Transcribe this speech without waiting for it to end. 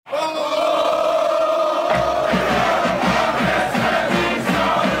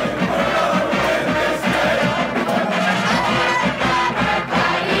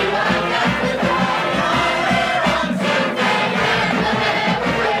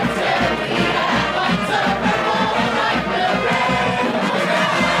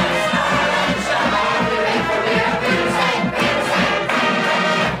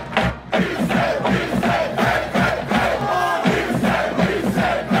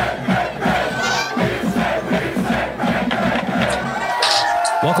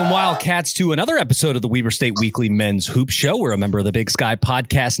Welcome, Wildcats, to another episode of the Weber State Weekly Men's Hoop Show. We're a member of the Big Sky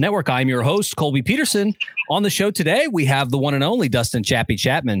Podcast Network. I'm your host, Colby Peterson. On the show today, we have the one and only Dustin Chappie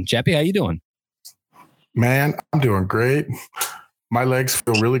Chapman. Chappie, how you doing? Man, I'm doing great. My legs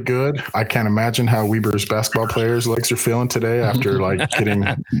feel really good. I can't imagine how Weber's basketball players' legs are feeling today after getting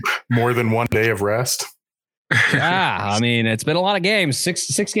more than 1 day of rest. Yeah, I mean, it's been a lot of games.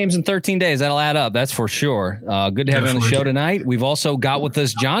 Six games in 13 days. That'll add up. That's for sure. Good to have you on the show tonight. We've also got with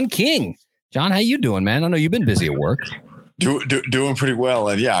us John King. John, how you doing, man? I know you've been busy at work. Doing pretty well.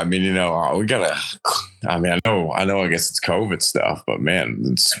 And yeah, I mean, we gotta, I know, I guess it's COVID stuff, but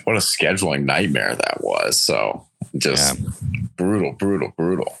man, what a scheduling nightmare that was. So just brutal.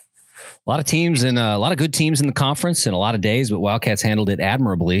 A lot of teams and a lot of good teams in the conference in a lot of days, but Wildcats handled it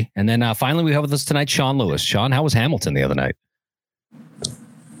admirably. And then finally we have with us tonight, Sean Lewis. Sean, how was Hamilton the other night?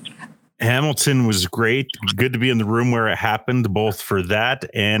 Hamilton was great. Good to be in the room where it happened, both for that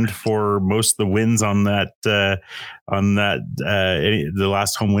and for most of the wins on that, the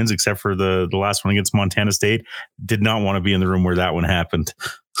last home wins, except for the last one against Montana State. Did not want to be in the room where that one happened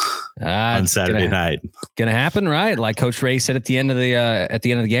on Saturday night. Gonna happen, right? Like Coach Ray said at the end of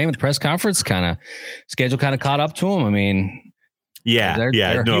the game at the press conference, schedule caught up to him. I mean, they're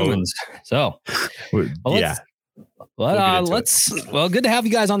humans. So, good to have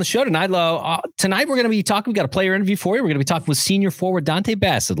you guys on the show tonight. Tonight we're going to be talking. We got a player interview for you. We're going to be talking with senior forward Dante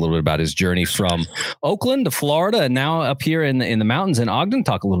Bassett a little bit about his journey from Oakland to Florida and now up here in the mountains in Ogden.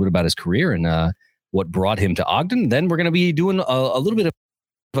 Talk a little bit about his career and what brought him to Ogden. Then we're going to be doing a little bit of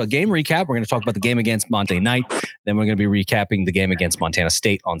a game recap. We're going to talk about the game against Monday night. Then we're going to be recapping the game against Montana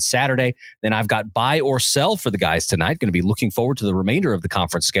State on Saturday. Then I've got buy or sell for the guys tonight. Going to be looking forward to the remainder of the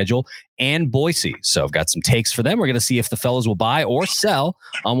conference schedule and Boise. So I've got some takes for them. We're going to see if the fellas will buy or sell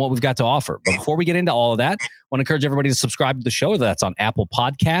on what we've got to offer. But before we get into all of that, I want to encourage everybody to subscribe to the show. That's on Apple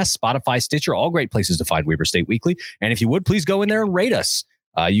Podcasts, Spotify, Stitcher, all great places to find Weber State Weekly. And if you would, please go in there and rate us.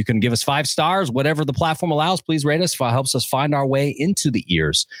 You can give us 5 stars, whatever the platform allows. Please rate us. It helps us find our way into the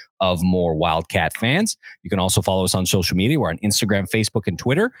ears of more Wildcat fans. You can also follow us on social media. We're on Instagram, Facebook, and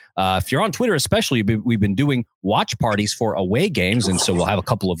Twitter. If you're on Twitter especially, we've been doing watch parties for away games, and so we'll have a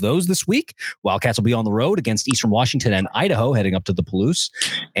couple of those this week. Wildcats will be on the road against Eastern Washington and Idaho, heading up to the Palouse.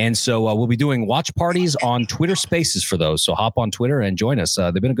 And so we'll be doing watch parties on Twitter Spaces for those. So hop on Twitter and join us.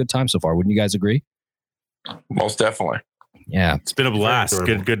 They've been a good time so far. Wouldn't you guys agree? Most definitely. Yeah, it's been a blast.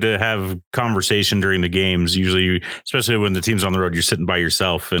 Good to have conversation during the games. Usually, especially when the team's on the road, you're sitting by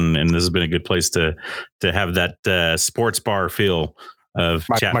yourself, and this has been a good place to have that sports bar feel of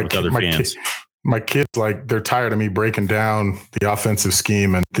chatting with other fans. My kids, they're tired of me breaking down the offensive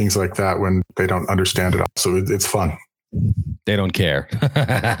scheme and things like that when they don't understand it all. So it's fun. They don't care.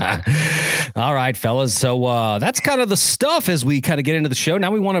 All right, fellas. So that's kind of the stuff as we kind of get into the show. Now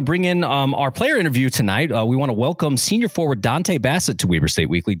we want to bring in our player interview tonight. We want to welcome senior forward Dante Bassett to Weber State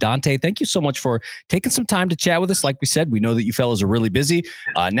Weekly. Dante, thank you so much for taking some time to chat with us. Like we said, we know that you fellas are really busy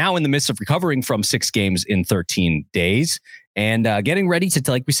now in the midst of recovering from 6 games in 13 days. And getting ready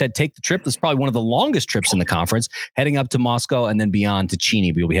to, like we said, take the trip. This is probably one of the longest trips in the conference, heading up to Moscow and then beyond to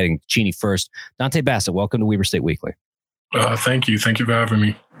Cheney. We'll be heading to Cheney first. Dante Bassett, welcome to Weber State Weekly. Thank you. Thank you for having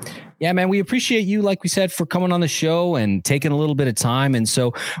me. Yeah, man, we appreciate you, like we said, for coming on the show and taking a little bit of time. And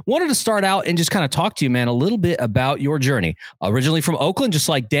so wanted to start out and just kind of talk to you, man, a little bit about your journey. Originally from Oakland, just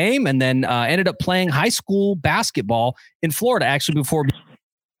like Dame, and then ended up playing high school basketball in Florida, actually, before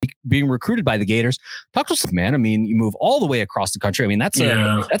being recruited by the Gators. Talk to us, man. I mean, you move all the way across the country. I mean, that's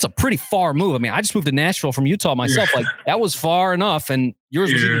a pretty far move. I mean, I just moved to Nashville from Utah myself. That was far enough, and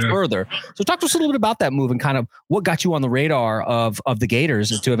yours was even further. So talk to us a little bit about that move and kind of what got you on the radar of the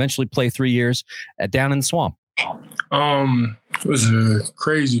Gators to eventually play 3 years down in the swamp. It was a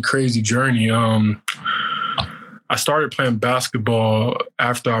crazy journey. I started playing basketball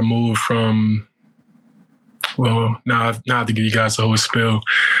after I moved from. Well, now I have to give you guys the whole spill.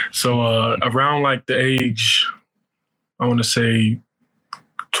 So around the age, I want to say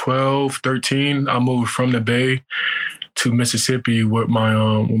 12, 13, I moved from the Bay to Mississippi with my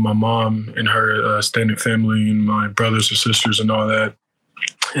mom and her extended family and my brothers and sisters and all that.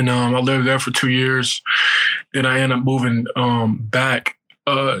 And I lived there for 2 years. Then I ended up moving back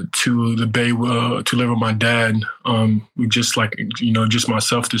to the Bay to live with my dad. Just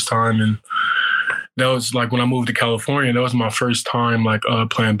myself this time. And that was when I moved to California. That was my first time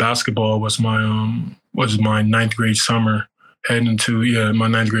playing basketball. Was my ninth grade summer, heading into my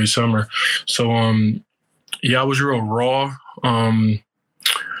ninth grade summer. So I was real raw. I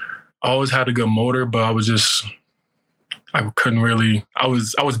always had a good motor, but I couldn't really. I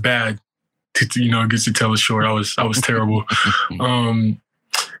was bad. To tell it short, I was terrible.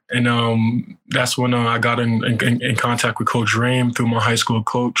 And that's when I got in contact with Coach Rame through my high school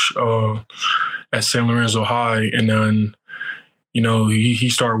coach at San Lorenzo High. And then, he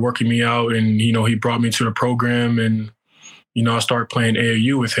started working me out, and, he brought me to the program, and, I started playing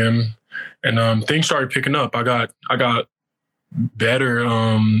AAU with him, and things started picking up. I got better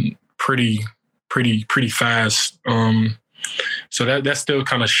pretty fast. So that still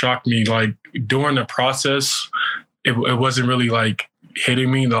kind of shocked me. Like during the process, it wasn't really like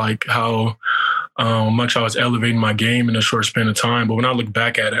hitting me like how much I was elevating my game in a short span of time. But when I look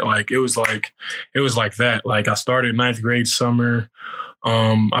back at it, like it was like that. Like I started 9th grade summer.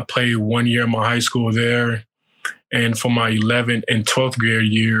 I played 1 year in my high school there. And for my 11th and 12th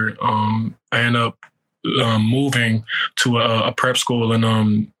grade year, I ended up moving to a prep school in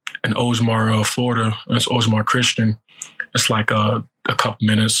Oldsmar, Florida. It's Oldsmar Christian. It's like a couple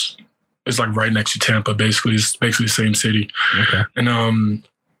minutes. It's like right next to Tampa, basically. It's basically the same city. Okay. And,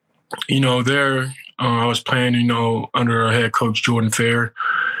 there I was playing, under a head coach, Jordan Fair.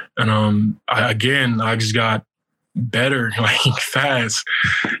 And I just got better, like fast.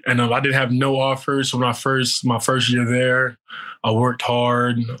 And I didn't have no offers. So my first year there, I worked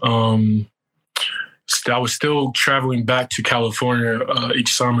hard. I was still traveling back to California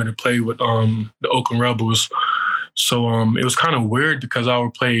each summer to play with the Oakland Rebels. So it was kind of weird because I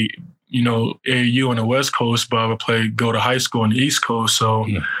would play, AAU on the West Coast, but I would go to high school on the East Coast. So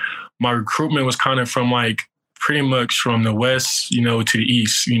my recruitment was kind of from like pretty much from the West, to the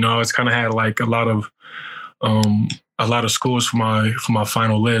East. I was kind of had like a lot of schools for my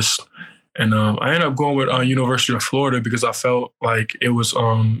final list. And I ended up going with University of Florida because I felt like it was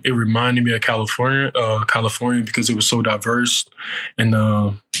it reminded me of California because it was so diverse, and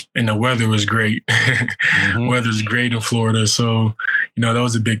the weather was great. Mm-hmm. Weather's great in Florida, so that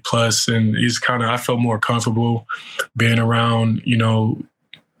was a big plus. And I felt more comfortable being around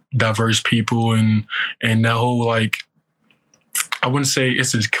diverse people and that whole like. I wouldn't say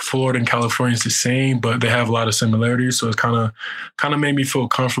it's as Florida and California is the same, but they have a lot of similarities. So it's kind of made me feel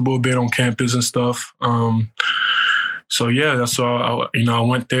comfortable being on campus and stuff. So yeah, that's why I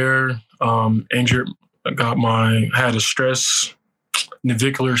went there, injured, had a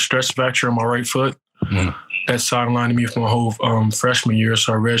navicular stress fracture on my right foot. Mm. That sidelined me for my whole freshman year.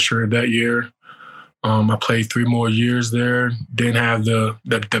 So I redshirted that year. I played 3 more years there. Didn't have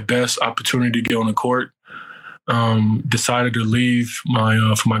the best opportunity to get on the court. Decided to leave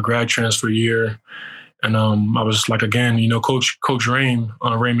for my grad transfer year, and I was like, again, Coach Rame,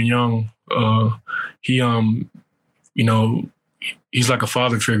 Raymond Young, he's like a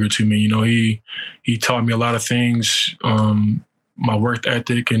father figure to me. He taught me a lot of things. My work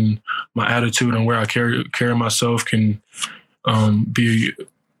ethic and my attitude and where I carry myself can be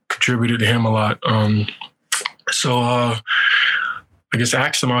contributed to him a lot. So I guess I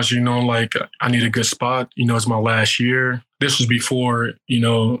asked him, I need a good spot. It's my last year. This was before,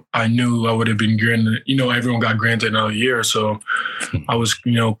 I knew I would have been granted, everyone got granted another year. So I was,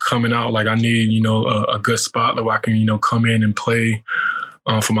 coming out like I need, a good spot where I can, come in and play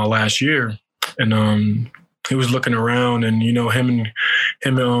for my last year. And he was looking around, and, him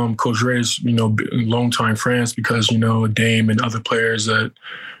and Coach Ray's, longtime friends because, Dame and other players that,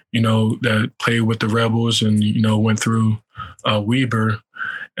 that played with the Rebels and, went through Weber.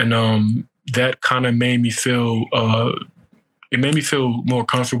 And that kind of made me feel, it made me feel more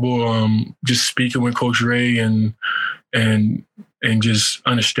comfortable just speaking with Coach Ray and just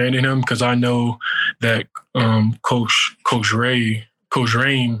understanding him, because I know that Coach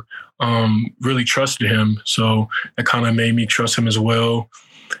Rame really trusted him. So that kind of made me trust him as well.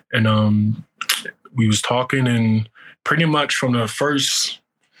 And we was talking, and pretty much from the first,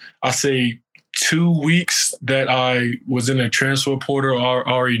 I say 2 weeks that I was in a transfer portal, I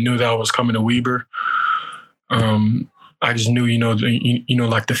already knew that I was coming to Weber. I just knew,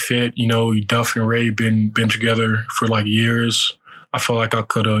 like the fit, Duff and Ray been together for like years. I felt like I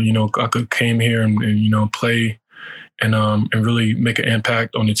could have, I could came here and play and really make an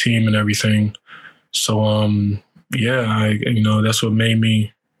impact on the team and everything. So, yeah, that's what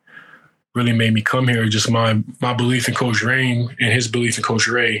really made me come here. Just my belief in Coach Rame and his belief in Coach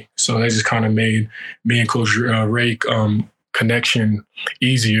Ray. So that just kind of made me and Coach Ray connection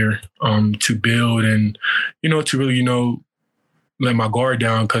easier to build and, to really, let my guard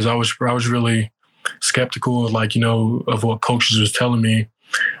down, because I was really skeptical of what coaches was telling me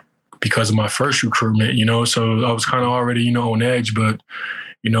because of my first recruitment, so I was kind of already, on edge, but,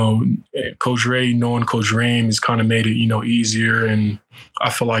 Coach Ray, knowing Coach Rame has kind of made it, easier. And I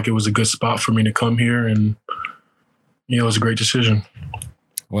feel like it was a good spot for me to come here, and, it was a great decision.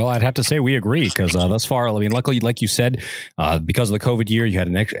 Well, I'd have to say we agree because thus far, I mean, luckily, like you said, because of the COVID year, you had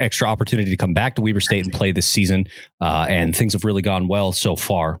an extra opportunity to come back to Weber State and play this season, and things have really gone well so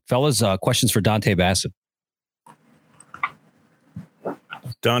far. Fellas, questions for Dante Bassett?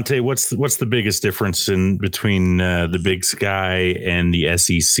 Dante, what's the biggest difference between the Big Sky and the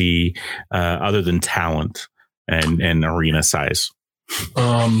SEC, other than talent and arena size?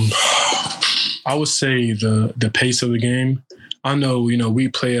 I would say the pace of the game. I know, we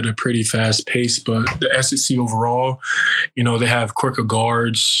play at a pretty fast pace, but the SEC overall, they have quicker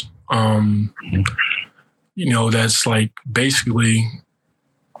guards. That's like basically,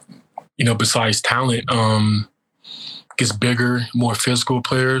 besides talent, gets bigger, more physical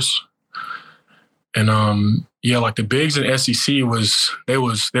players. And like the bigs in SEC was big,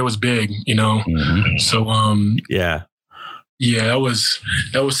 Mm-hmm. So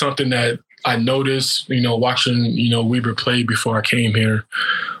that was something that I noticed, watching, Weber play before I came here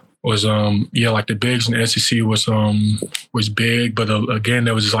was, like the bigs in the SEC was big, but again,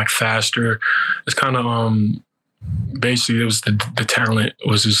 it was just like faster. It's kind of, basically it was the talent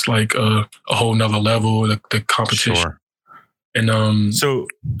was just like a whole nother level, the competition. Sure. And so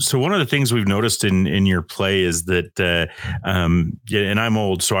one of the things we've noticed in your play is that and I'm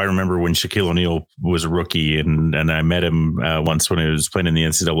old, so I remember when Shaquille O'Neal was a rookie and I met him once when he was playing in the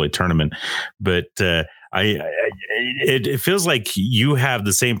NCAA tournament, but it feels like you have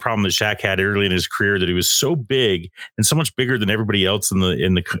the same problem that Shaq had early in his career, that he was so big and so much bigger than everybody else in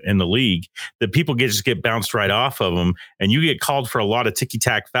the league that people just get bounced right off of him, and you get called for a lot of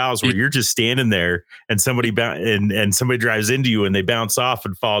ticky-tack fouls where you're just standing there and somebody and somebody drives into you and they bounce off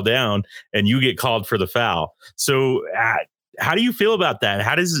and fall down and you get called for the foul. So how do you feel about that?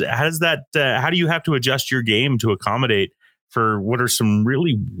 How do you have to adjust your game to accommodate for what are some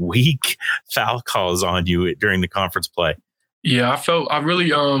really weak foul calls on you during the conference play? Yeah, I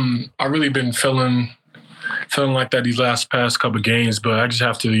really been feeling like that these past couple of games, but I just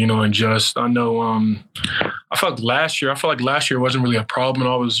have to, adjust. I know, I felt like last year wasn't really a problem.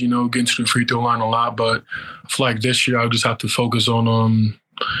 I was, getting to the free throw line a lot, but I feel like this year I just have to focus on,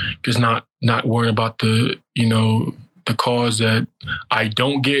 just not worrying about the calls that I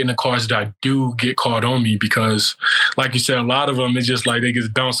don't get and the calls that I do get called on me, because like you said, a lot of them, it's just like they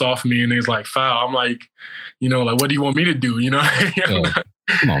just bounce off me and it's like foul. I'm like, like, what do you want me to do?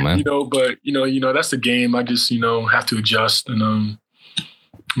 Come on, man. But that's the game. I just, have to adjust and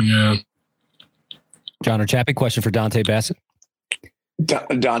yeah. John or Chappie, question for Dante Bassett?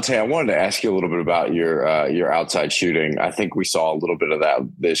 Dante, I wanted to ask you a little bit about your outside shooting. I think we saw a little bit of that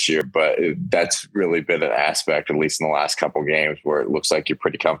this year, but that's really been an aspect, at least in the last couple of games, where it looks like you're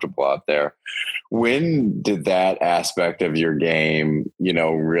pretty comfortable out there. When did that aspect of your game,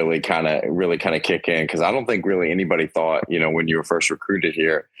 really kind of kick in? Because I don't think really anybody thought, when you were first recruited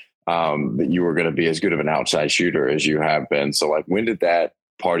here, that you were going to be as good of an outside shooter as you have been. So, like, when did that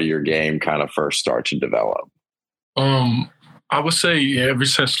part of your game kind of first start to develop? I would say ever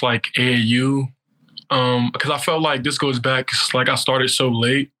since like AAU, because I felt like this goes back, like I started so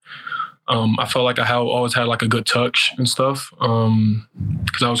late. I felt like I always had like a good touch and stuff.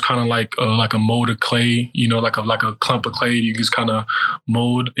 Because I was kind of like a molded clay, like a clump of clay you just kind of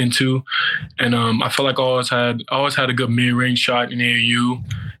mold into. And I felt like I always had a good mid-range shot in AAU,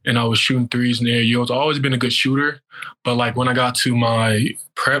 and I was shooting threes in AAU. I've always been a good shooter, but like when I got to my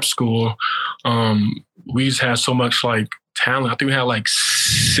prep school, we just had so much like talent. I think we had like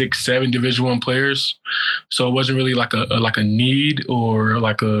 6-7 Division I players, so it wasn't really like a need or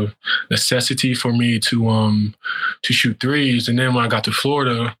like a necessity for me to shoot threes. And then when I got to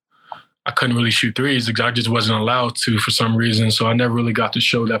Florida, I couldn't really shoot threes because I just wasn't allowed to for some reason. So I never really got to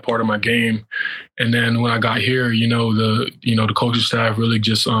show that part of my game. And then when I got here, the coaching staff really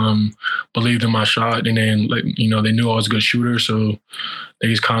just believed in my shot, and then they knew I was a good shooter, so they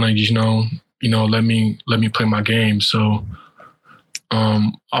just kind of let me play my game. So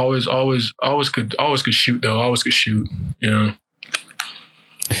always could shoot though. Always could shoot.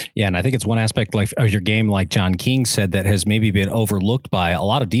 Yeah, and I think it's one aspect like of your game, like John King said, that has maybe been overlooked by a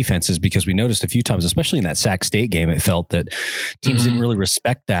lot of defenses, because we noticed a few times, especially in that Sac State game, it felt that teams didn't really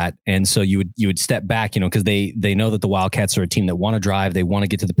respect that, and so you would step back, because they know that the Wildcats are a team that want to drive, they want to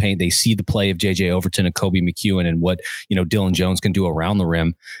get to the paint, they see the play of JJ Overton and Kobe McEwen and what Dylan Jones can do around the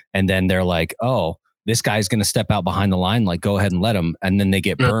rim, and then they're like, oh, this guy's going to step out behind the line, like go ahead and let him, and then they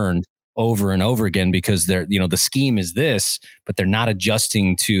get burned over and over again because they're, the scheme is this, but they're not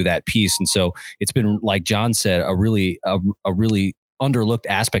adjusting to that piece. And so it's been, like John said, a really underlooked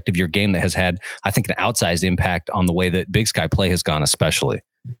aspect of your game that has had, I think, an outsized impact on the way that Big Sky play has gone, especially.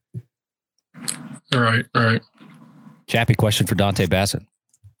 All right. Chappie, question for Dante Bassett.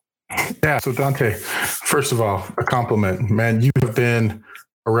 Yeah. So Dante, first of all, a compliment, man. You have been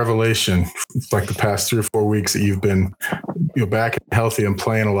a revelation. It's like the past 3 or 4 weeks that you've been, back and healthy and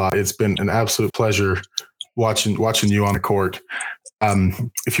playing a lot. It's been an absolute pleasure watching you on the court.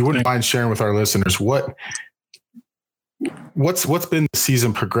 If you wouldn't mind sharing with our listeners, what's been the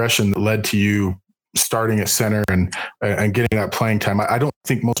season progression that led to you starting at center and getting that playing time? I don't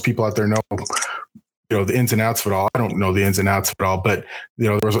think most people out there know, the ins and outs of it all. I don't know the ins and outs of it all, but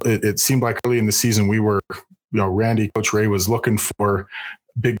it seemed like early in the season we were, Randy, Coach Ray was looking for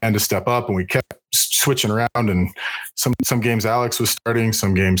big men to step up, and we kept switching around. And some games Alex was starting,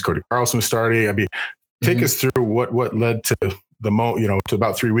 some games Cody Carlson was starting. I mean, take us through what led to to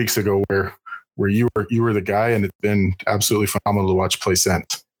about 3 weeks ago where you were the guy, and it's been absolutely phenomenal to watch play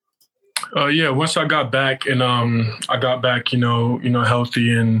since. Once I got back and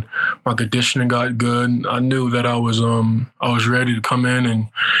healthy and my conditioning got good, I knew that I was ready to come in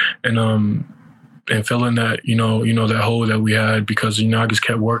and fill in that that hole that we had, because I just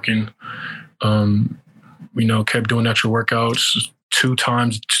kept working, kept doing extra workouts 2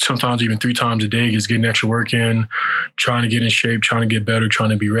 times, sometimes even 3 times a day, just getting extra work in, trying to get in shape, trying to get better, trying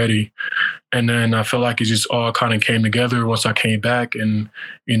to be ready. And then I felt like it just all kind of came together once I came back. And,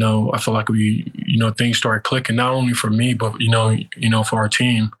 I feel like we, things started clicking, not only for me, but, for our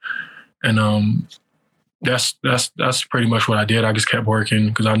team. And that's pretty much what I did. I just kept working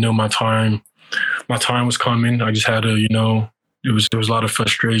because I knew my time was coming. I just had to, there was a lot of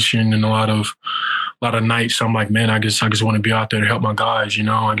frustration and a lot of nights. I'm like, man, I just want to be out there to help my guys.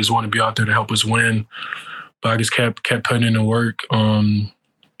 I just want to be out there to help us win. But I just kept putting in the work.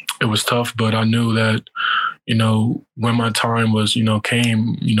 It was tough, but I knew that, when my time was,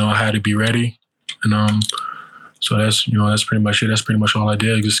 came, I had to be ready. And so that's pretty much it. That's pretty much all I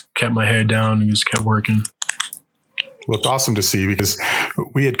did. I just kept my head down and just kept working. Well, it's awesome to see, because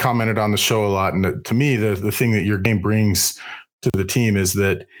we had commented on the show a lot. And to me, the thing that your game brings to the team is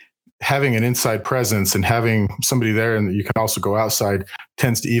that having an inside presence and having somebody there and you can also go outside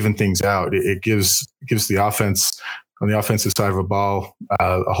tends to even things out. It gives the offense, on the offensive side of a ball,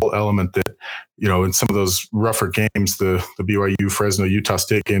 a whole element that, in some of those rougher games, the BYU, Fresno, Utah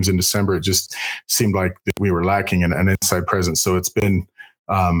State games in December, it just seemed like that we were lacking an inside presence. So it's been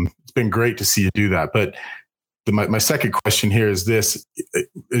great to see you do that. But my second question here is this: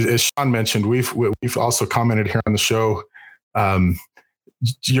 as Sean mentioned, we've also commented here on the show.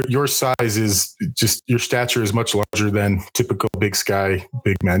 Your size is just, your stature is much larger than typical Big Sky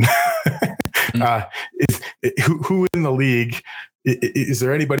big men. Who in the league, is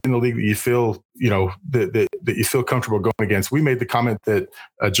there anybody in the league that you feel, that you feel comfortable going against? We made the comment that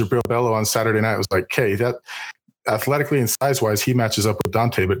Jabril Bello on Saturday night was like, okay, that athletically and size wise, he matches up with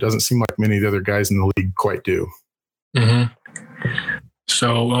Dante, but it doesn't seem like many of the other guys in the league quite do. Mm-hmm.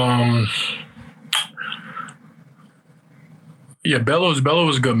 So, Bello was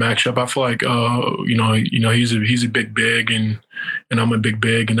a good matchup. I feel like, he's a big, and I'm a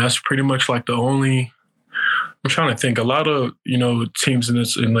big, and that's pretty much like the only. I'm trying to think. A lot of teams in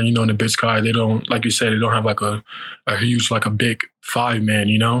the Big Sky, they don't, like you said, they don't have like a huge, like a big 5-man.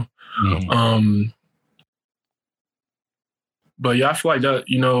 Mm-hmm. But yeah, I feel like that.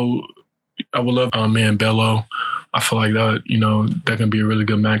 I would love man Bello. I feel like that. That can be a really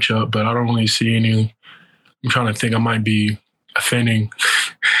good matchup. But I don't really see any. I'm trying to think. I might be offending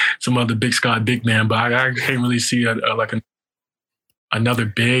some other Big Sky big man, but I can't really see another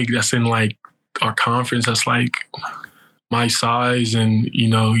big that's in like our conference that's like my size and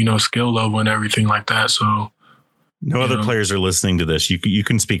skill level and everything like that. So no other players are listening to this. You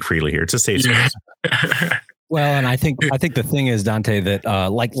can speak freely here. It's a safe space. Well, and I think the thing is, Dante,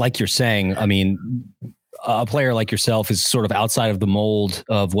 that like you're saying, I mean, a player like yourself is sort of outside of the mold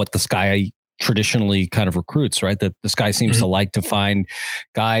of what the Sky traditionally kind of recruits, right? That the Sky seems to like to find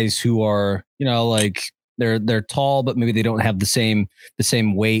guys who are, like they're tall, but maybe they don't have the same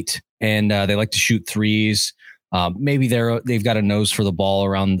weight, and they like to shoot threes. Maybe they've got a nose for the ball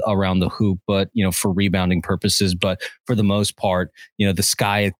around the hoop, but for rebounding purposes. But for the most part, the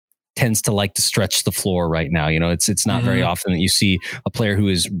Sky tends to like to stretch the floor right now. It's not very often that you see a player who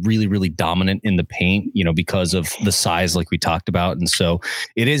is really, really dominant in the paint, because of the size, like we talked about. And so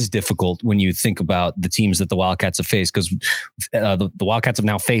it is difficult when you think about the teams that the Wildcats have faced, because the Wildcats have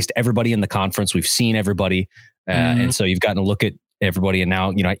now faced everybody in the conference. We've seen everybody. And so you've gotten to look at everybody. And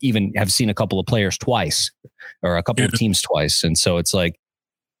now, I even have seen a couple of players twice, or a couple of teams twice. And so it's like,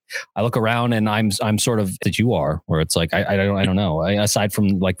 I look around and I'm sort of that you are, where it's like, I don't know. Aside from,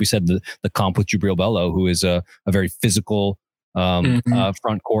 like we said, the comp with Jabril Bello, who is a very physical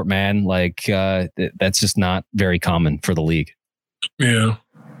front court man, like that's just not very common for the league. Yeah.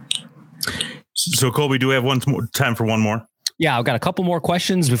 So Colby, do we have time for one more? Yeah, I've got a couple more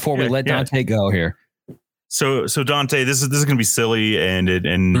questions before we let Dante go here. So Dante, this is going to be silly, and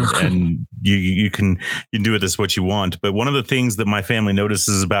you can do with this what you want. But one of the things that my family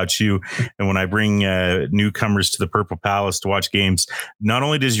notices about you, and when I bring newcomers to the Purple Palace to watch games, not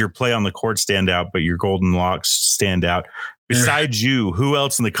only does your play on the court stand out, but your golden locks stand out. Besides you, who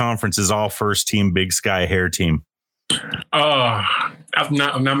else in the conference is all first team Big Sky hair team? I've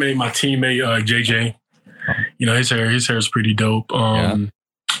nominated my teammate JJ. You know, his hair is pretty dope. I'm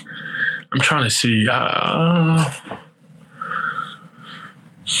trying to see.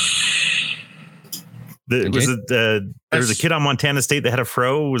 There was a kid on Montana State that had a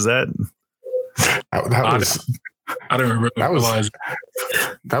fro. Was that? I didn't realize.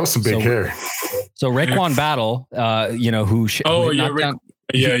 That was some big hair. So Raekwon Battle, who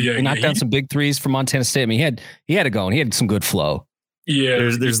knocked down some big threes from Montana State. I mean, he had it going. He had some good flow. Yeah,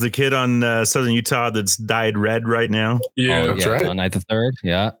 there's the kid on Southern Utah that's dyed red right now. Yeah, that's right. On 9th the 3rd.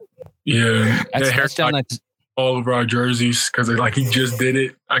 Yeah. That's down all over our jerseys because he just did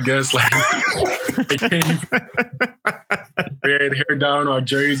it. I guess we had hair down our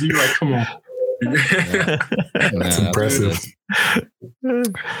jersey. Come on. That's impressive.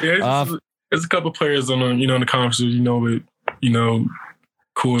 There's a couple players on in the conferences, with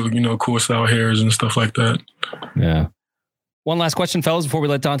cool style hairs and stuff like that. Yeah. One last question, fellas, before we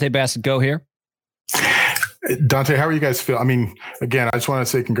let Dante Bassett go here. Dante, how are you guys feel? I mean, again, I just want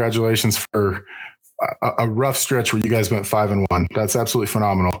to say congratulations for a rough stretch where you guys went 5-1. That's absolutely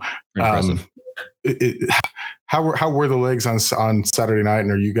phenomenal. How were the legs on Saturday night, and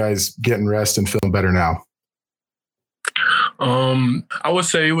are you guys getting rest and feeling better now? I would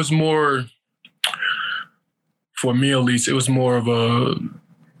say it was more, for me at least, it was more of a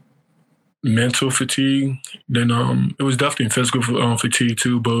mental fatigue than it was definitely physical fatigue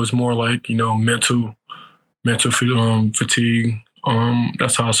too, but it was more mental fatigue.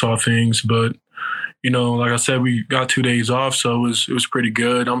 That's how I saw things. But like I said, we got 2 days off, so it was pretty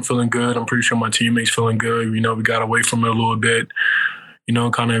good. I'm feeling good. I'm pretty sure my teammates feeling good. We got away from it a little bit,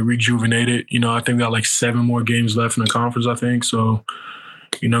 kind of rejuvenated. I think we got 7 more games left in the conference, I think. So,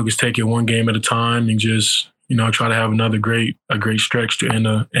 just take it one game at a time and just try to have a great stretch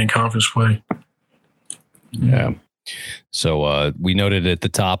to end conference play. Yeah. So we noted at the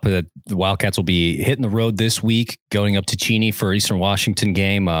top that the Wildcats will be hitting the road this week, going up to Cheney for Eastern Washington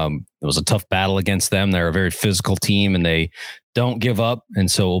game. It was a tough battle against them. They're a very physical team, and they don't give up. And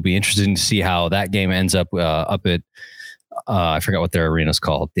so it'll be interesting to see how that game ends up at I forgot what their arena's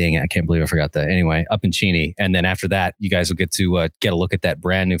called. Dang it, I can't believe I forgot that. Anyway, up in Cheney. And then after that, you guys will get to get a look at that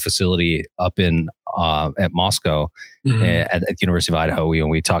brand new facility up in at Moscow at the University of Idaho.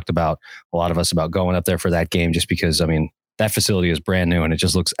 We talked about, a lot of us, about going up there for that game just because, I mean, that facility is brand new and it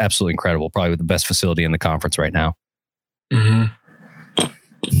just looks absolutely incredible. Probably the best facility in the conference right now. Mm-hmm.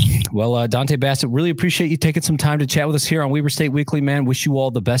 Well, Dante Bassett, really appreciate you taking some time to chat with us here on Weber State Weekly, man. Wish you all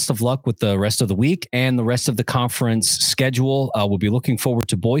the best of luck with the rest of the week and the rest of the conference schedule. We'll be looking forward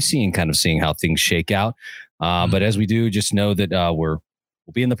to Boise and kind of seeing how things shake out. But as we do, just know that we'll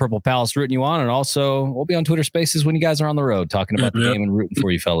be in the Purple Palace rooting you on, and also we'll be on Twitter Spaces when you guys are on the road talking about the game and rooting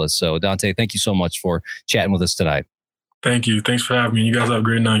for you fellas. So, Dante, thank you so much for chatting with us tonight. Thank you. Thanks for having me. You guys have a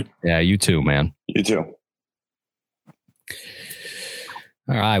great night. Yeah, you too, man. You too.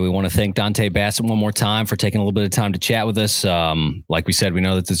 All right. We want to thank Dante Bassett one more time for taking a little bit of time to chat with us. Like we said, we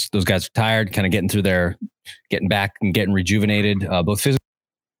know that those guys are tired, kind of getting back and getting rejuvenated, both physically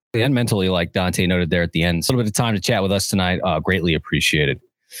and mentally, like Dante noted there at the end. So a little bit of time to chat with us tonight. Greatly appreciated.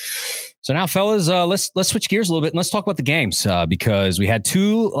 So now, fellas, let's switch gears a little bit and let's talk about the games because we had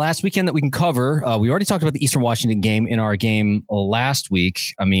 2 last weekend that we can cover. We already talked about the Eastern Washington game in our game last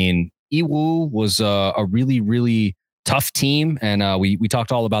week. I mean, EWU was a really, really tough team, and we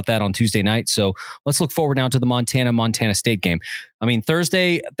talked all about that on Tuesday night. So let's look forward now to the Montana State game. I mean,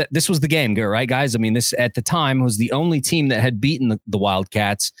 Thursday, this was the game, right, guys? I mean, this at the time was the only team that had beaten the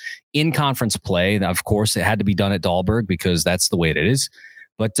Wildcats in conference play. Now, of course, it had to be done at Dahlberg because that's the way it is.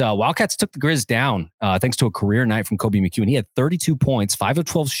 But Wildcats took the Grizz down thanks to a career night from Kobe McEwen. He had 32 points, 5 of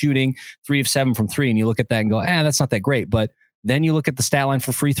 12 shooting, 3 of 7 from 3. And you look at that and go, that's not that great. But then you look at the stat line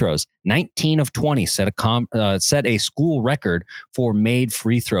for free throws. 19 of 20 set a school record for made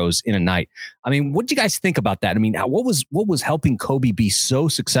free throws in a night. I mean, what do you guys think about that? I mean, what was helping Kobe be so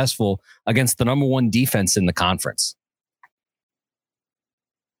successful against the number 1 defense in the conference?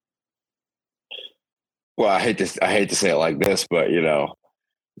 Well, I hate to say it like this, but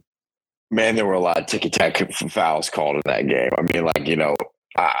man, there were a lot of ticky-tack fouls called in that game. I mean,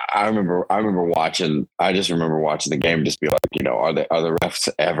 I remember watching. I just remember watching the game, and just be like, are the refs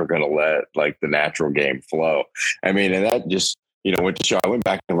ever going to let like the natural game flow? I mean, and that just went to show. I went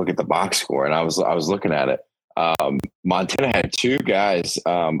back and looked at the box score, and I was looking at it. Montana had two guys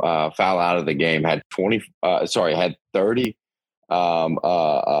foul out of the game. Had 30.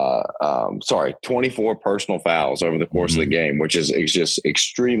 24 personal fouls over the course of the game, which is just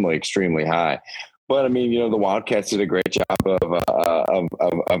extremely, extremely high. But I mean, the Wildcats did a great job of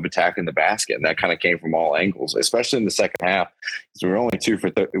attacking the basket, and that kind of came from all angles, especially in the second half. So we were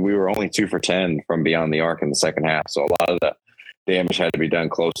only 2 for 10 from beyond the arc in the second half. So a lot of the damage had to be done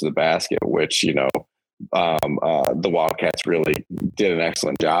close to the basket, which the Wildcats really did an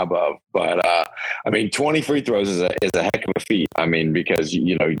excellent job of. But I mean, 20 free throws is a heck of a feat. I mean, because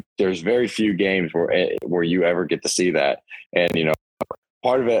there's very few games where you ever get to see that, and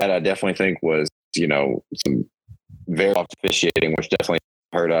part of it I definitely think was some very soft officiating, which definitely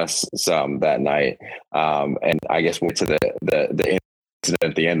hurt us some that night. And I guess we'll get to the incident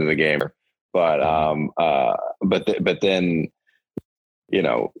at the end of the game, but then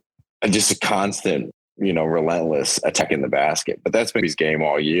just a constant relentless attacking the basket. But that's been his game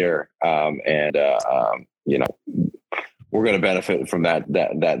all year, and we're going to benefit from that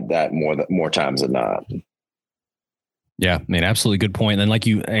more times than not. Yeah, I mean, absolutely good point. And like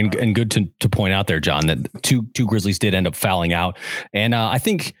and good to point out there, John, that two Grizzlies did end up fouling out. And I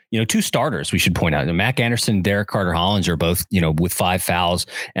think, two starters we should point out. Mac Anderson and Derek Carter-Hollinger are both, with 5 fouls.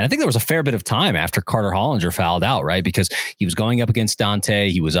 And I think there was a fair bit of time after Carter-Hollinger fouled out, right? Because he was going up against Dante.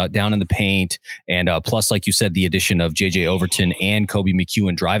 He was out down in the paint. And plus, like you said, the addition of JJ Overton and Koby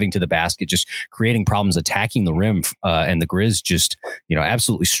McEwen driving to the basket, just creating problems attacking the rim. And the Grizz just,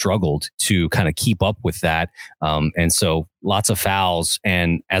 absolutely struggled to kind of keep up with that. And so lots of fouls,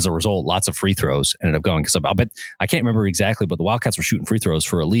 and as a result, lots of free throws ended up going. Because I can't remember exactly, but the Wildcats were shooting free throws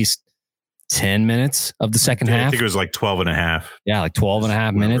for at least 10 minutes of the second half. I think it was like 12 and a half. Yeah, like 12 and a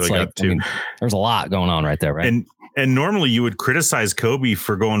half minutes. Really there's a lot going on right there, right? And normally you would criticize Koby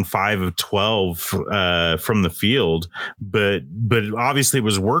for going 5 of 12 from the field, but obviously it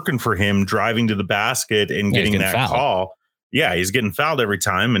was working for him, driving to the basket and getting that fouled. Call. Yeah, he's getting fouled every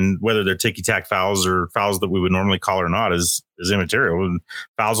time, and whether they're ticky-tack fouls or fouls that we would normally call or not is immaterial. And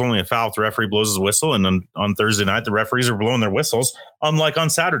foul's only a foul if the referee blows his whistle, and on Thursday night, the referees are blowing their whistles, unlike on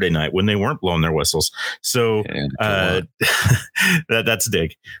Saturday night when they weren't blowing their whistles. So that's a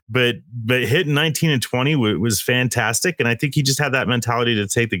dig. But hitting 19 and 20 was fantastic, and I think he just had that mentality to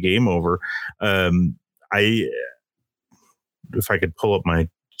take the game over. If I could pull up my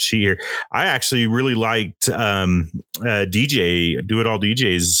sheet here, I actually really liked DJ Do It All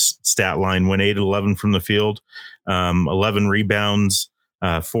DJ's stat line. Went 8-11 from the field, 11 rebounds,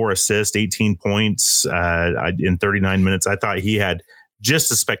 4 assists, 18 points in 39 minutes. I thought he had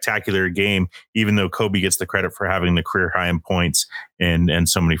just a spectacular game, even though Koby gets the credit for having the career high in points and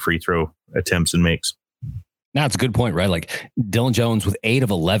so many free throw attempts and makes. Now, it's a good point, right? Like Dylan Jones with 8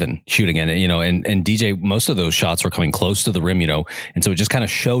 of 11 shooting in it, and DJ, most of those shots were coming close to the rim, and so it just kind of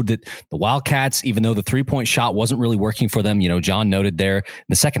showed that the Wildcats, even though the 3-point shot wasn't really working for them, John noted there in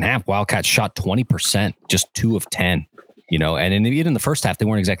the second half, Wildcats shot 20%, just 2 of 10, and even in the first half, they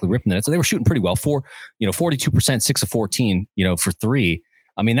weren't exactly ripping it. So they were shooting pretty well 42%, 6 of 14, for 3.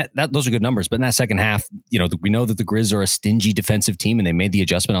 I mean, those are good numbers, but in that second half, we know that the Grizz are a stingy defensive team and they made the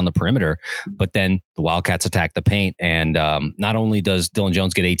adjustment on the perimeter, but then the Wildcats attack the paint. And not only does Dylan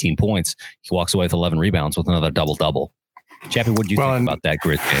Jones get 18 points, he walks away with 11 rebounds with another double-double. Chappie, what do you think about that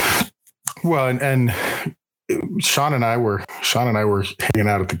Grizz game? Well, and Sean and I were hanging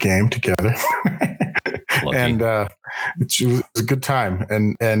out at the game together. And it was a good time.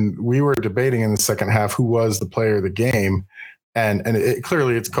 And we were debating in the second half who was the player of the game. And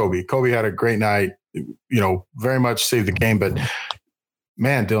clearly it's Koby. Koby had a great night, very much saved the game, but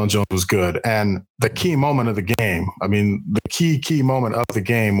man, Dylan Jones was good. And the key moment of the game, I mean, the key moment of the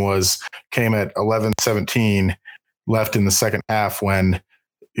game came at 11-17 left in the second half when,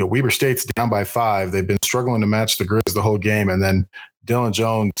 Weber State's down by 5. They've been struggling to match the Grizz the whole game. And then Dylan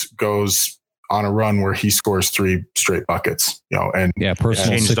Jones goes on a run where he scores 3 straight buckets, and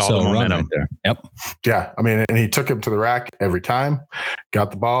personal changed all the momentum there. Yep. Yeah. I mean, and he took him to the rack every time,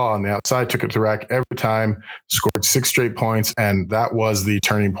 got the ball on the outside, took it to the rack every time, scored 6 straight points. And that was the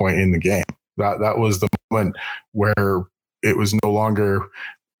turning point in the game. That was the moment where it was no longer,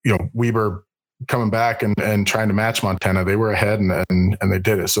 Weber coming back and trying to match Montana. They were ahead and they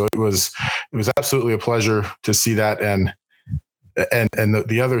did it. So it was absolutely a pleasure to see that. And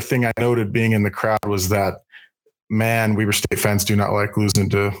the other thing I noted being in the crowd was that man, Weber State fans do not like losing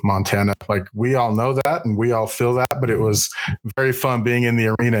to Montana. Like, we all know that and we all feel that, but it was very fun being in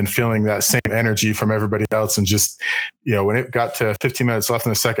the arena and feeling that same energy from everybody else. And just, when it got to 15 minutes left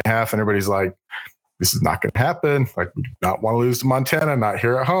in the second half and everybody's like, this is not going to happen. Like, we do not want to lose to Montana, not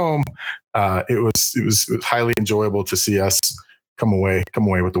here at home. It was highly enjoyable to see us come away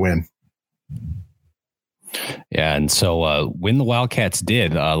with the win. Yeah, and so when the Wildcats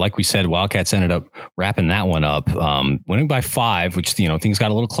did, like we said, Wildcats ended up wrapping that one up, winning by 5, which, things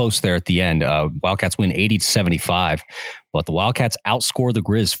got a little close there at the end. Wildcats win 80-75, but the Wildcats outscored the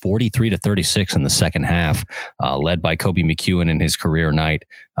Grizz 43-36 in the second half, led by Kobe McEwen in his career night,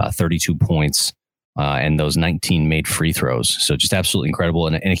 32 points. And those 19 made free throws. So just absolutely incredible.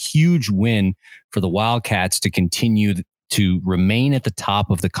 And a huge win for the Wildcats to continue to remain at the top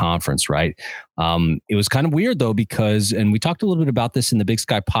of the conference, right? It was kind of weird, though, because, and we talked a little bit about this in the Big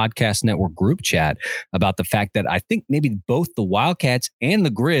Sky Podcast Network group chat, about the fact that I think maybe both the Wildcats and the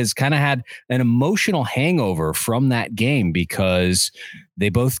Grizz kind of had an emotional hangover from that game, because they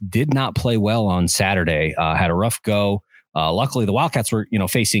both did not play well on Saturday, had a rough go. Luckily, the Wildcats were,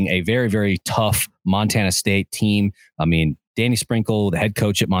 facing a very, very tough Montana State team. I mean, Danny Sprinkle, the head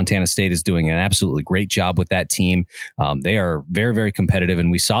coach at Montana State, is doing an absolutely great job with that team. They are very, very competitive, and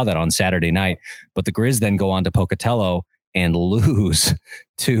we saw that on Saturday night. But the Grizz then go on to Pocatello and lose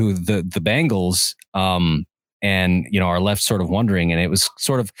to the Bengals, and are left sort of wondering. And it was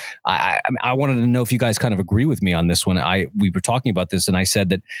sort of, I wanted to know if you guys kind of agree with me on this one. We were talking about this, and I said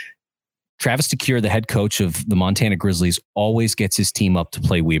that Travis DeCuire, the head coach of the Montana Grizzlies, always gets his team up to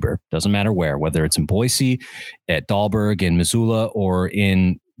play Weber. Doesn't matter where, whether it's in Boise, at Dahlberg, in Missoula, or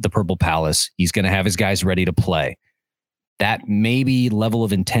in the Purple Palace. He's going to have his guys ready to play. That maybe level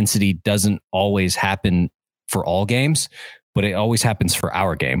of intensity doesn't always happen for all games, but it always happens for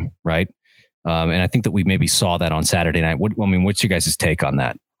our game, right? And I think that we maybe saw that on Saturday night. What's your guys' take on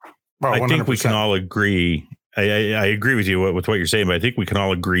that? Well, I think we can all agree. I agree with you with what you're saying, but I think we can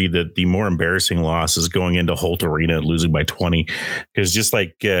all agree that the more embarrassing loss is going into Holt Arena and losing by 20, because just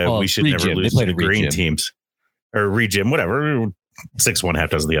like we should never lose to the green teams or Regim, whatever, 6-1, half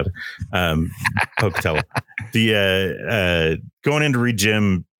dozen the other. Pocatello. The going into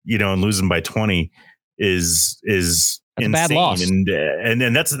Regim, and losing by 20 is that's insane. A bad loss. And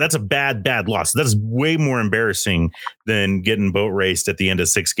that's a bad loss. That's way more embarrassing than getting boat raced at the end of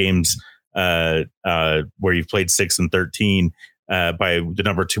 6 games. Where you've played 6 and 13 by the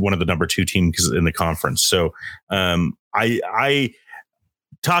number 2, one of the number 2 teams in the conference. So I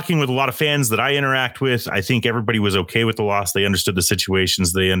talking with a lot of fans that I interact with, I think everybody was okay with the loss. They understood the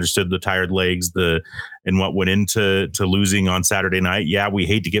situations. They understood the tired legs, and what went into losing on Saturday night. Yeah, we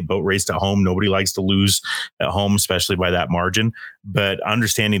hate to get boat raced at home. Nobody likes to lose at home, especially by that margin. But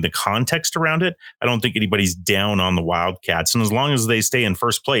understanding the context around it, I don't think anybody's down on the Wildcats. And as long as they stay in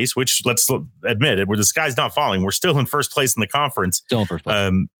first place, which let's admit it, where the sky's not falling, we're still in first place in the conference. Still in first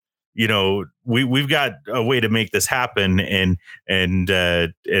place. We've got a way to make this happen, I'm not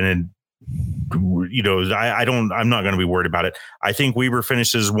going to be worried about it. I think Weber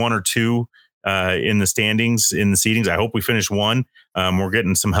finishes 1 or 2 in the standings, in the seedings. I hope we finish 1. We're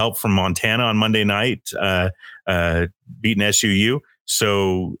getting some help from Montana on Monday night, beating SUU.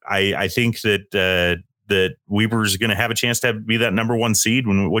 So I think that Weber's going to have a chance to be that number 1 seed,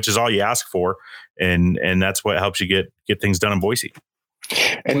 which is all you ask for, and that's what helps you get things done in Boise.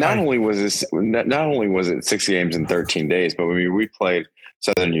 And not only was it 6 games in 13 days, but we played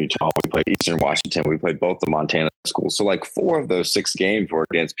Southern Utah, we played Eastern Washington, we played both the Montana schools. So 4 of those 6 games were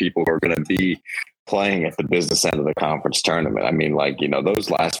against people who are going to be playing at the business end of the conference tournament. I mean, those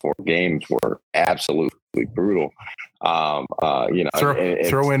last 4 games were absolutely brutal.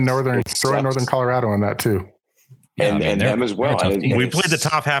 Throw in Northern Colorado in that too. And them as well. We played the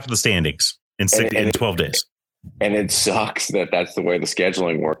top half of the standings in 12 days. And it sucks that that's the way the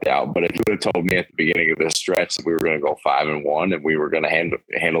scheduling worked out. But if you would have told me at the beginning of this stretch that we were going to go 5-1 and we were going to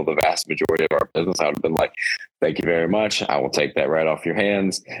handle the vast majority of our business, I would have been like, thank you very much. I will take that right off your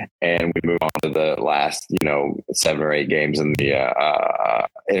hands. And we move on to the last, 7 or 8 games in the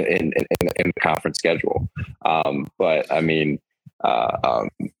in the conference schedule. But I mean, I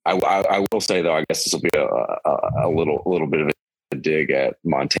will say though, I guess this will be a little bit of a dig at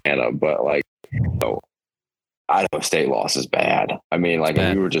Montana, but Idaho State loss is bad. I mean,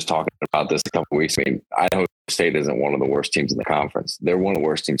 we were just talking about this a couple of weeks. I mean, Idaho State isn't one of the worst teams in the conference. They're one of the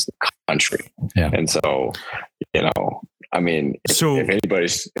worst teams in the country. Yeah. And so, I mean, if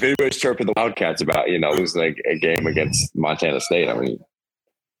anybody's chirping the Wildcats about, losing a game against Montana State, I mean,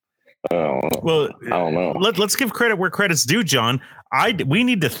 I don't know. Let's give credit where credit's due, John. We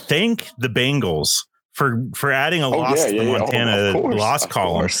need to thank the Bengals for adding a loss to the Montana loss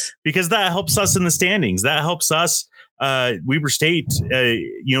column, because that helps us in the standings. That helps us. Weber State,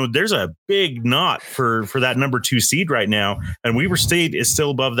 there's a big knot for that number 2 seed right now, and Weber State is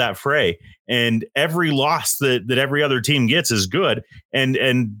still above that fray. And every loss that every other team gets is good.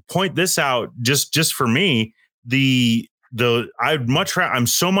 And point this out, just for me, I'm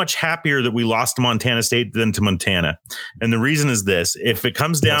so much happier that we lost to Montana State than to Montana. And the reason is this: if it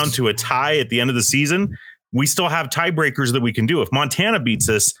comes down to a tie at the end of the season, we still have tiebreakers that we can do. If Montana beats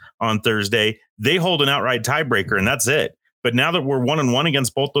us on Thursday, they hold an outright tiebreaker, and that's it. But now that we're 1-1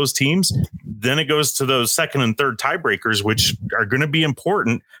 against both those teams, then it goes to those second and third tiebreakers, which are going to be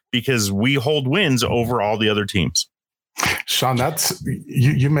important because we hold wins over all the other teams. Sean, that's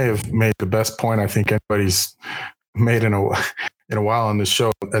you may have made the best point I think anybody's made in a while on this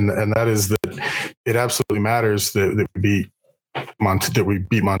show, and that is that it absolutely matters that we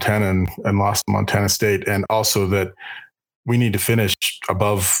beat Montana and lost to Montana State, and also that we need to finish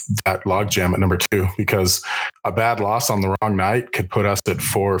above that logjam at number 2, because a bad loss on the wrong night could put us at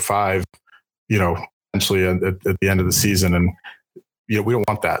 4 or 5, essentially at the end of the season. And we don't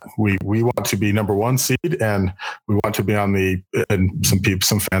want that. We want to be number 1 seed, and we want to be and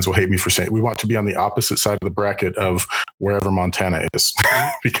some fans will hate me for saying, we want to be on the opposite side of the bracket of wherever Montana is,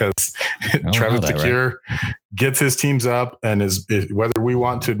 because Travis DeCuire gets his teams up, and is whether we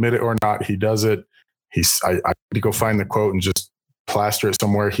want to admit it or not, he does it. I need to go find the quote and just plaster it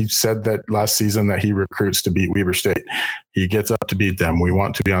somewhere. He said that last season that he recruits to beat Weber State. He gets up to beat them. We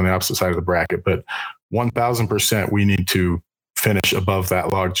want to be on the opposite side of the bracket, but 1,000% we need to finish above that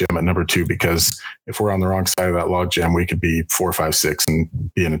logjam at number 2, because if we're on the wrong side of that logjam, we could be 4, 5, 6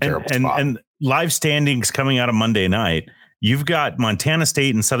 and be in a terrible spot. And live standings coming out of Monday night, you've got Montana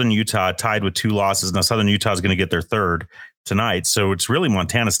State and Southern Utah tied with 2 losses. Now Southern Utah is going to get their 3rd tonight, so it's really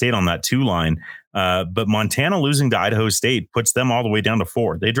Montana State on that 2 line. But Montana losing to Idaho State puts them all the way down to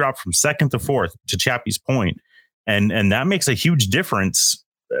 4. They drop from 2nd to 4th to Chappie's point, and that makes a huge difference,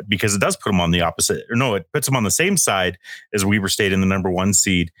 because it does put them on the opposite. Or no, it puts them on the same side as Weber State in the number 1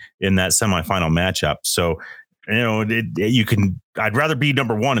 seed in that semifinal matchup. So, I'd rather be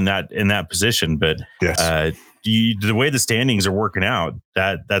number 1 in that position. But yes. The way the standings are working out,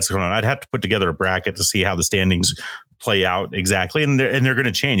 that's going on. I'd have to put together a bracket to see how the standings play out exactly, and they're going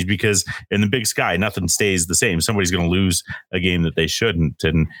to change, because in the Big Sky nothing stays the same. Somebody's going to lose a game that they shouldn't,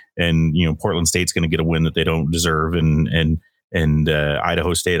 and Portland State's going to get a win that they don't deserve, and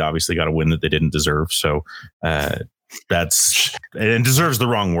Idaho State obviously got a win that they didn't deserve. So that's, and deserves the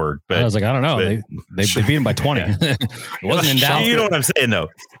wrong word. But I was like, I don't know. They beat them by 20. Yeah. It wasn't in doubt. You know what I'm saying, though.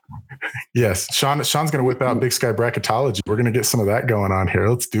 Yes, Sean's going to whip out Big Sky bracketology. We're going to get some of that going on here.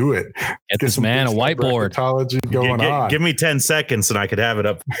 Let's do it. Get this man a whiteboard. Bracketology going on. Give me 10 seconds and I could have it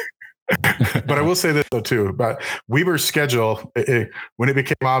up. But I will say this though too about Weber's schedule. When it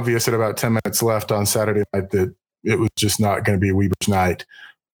became obvious at about 10 minutes left on Saturday night that it was just not going to be Weber's night,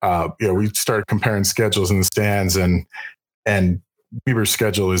 we started comparing schedules in the stands, and Weber's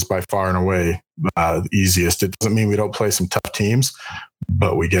schedule is by far and away the easiest. It doesn't mean we don't play some tough teams,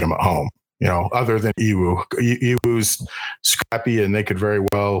 but we get them at home. Other than EWU. EWU's scrappy, and they could very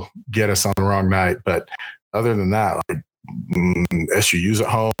well get us on the wrong night. But other than that, like SUU's at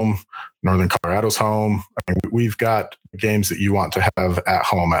home, Northern Colorado's home. I mean, we've got games that you want to have at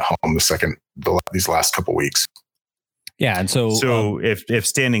home these last couple weeks. Yeah, and so if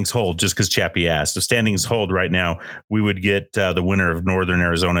standings hold, just because Chappie asked, if standings hold right now, we would get the winner of Northern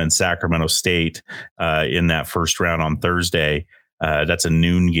Arizona and Sacramento State in that first round on Thursday. That's a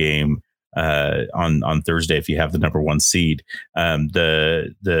noon game on Thursday if you have the number 1 seed.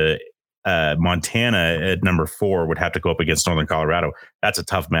 The Montana at number 4 would have to go up against Northern Colorado. That's a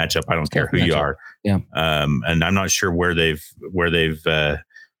tough matchup. I don't care who you are. Yeah. And I'm not sure where they've.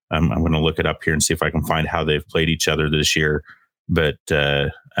 I'm going to look it up here and see if I can find how they've played each other this year. But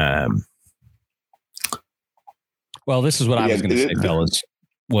well, this is what I was going to say, fellas,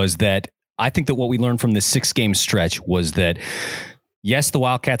 was that I think that what we learned from this 6-game stretch was that, yes, the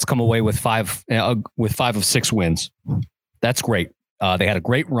Wildcats come away with 5 of 6 wins. That's great. They had a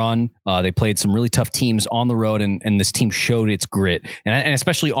great run. They played some really tough teams on the road, and this team showed its grit, and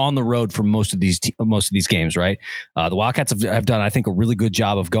especially on the road for most of these games. Right, the Wildcats have done, I think, a really good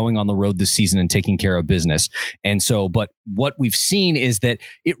job of going on the road this season and taking care of business. And so, but what we've seen is that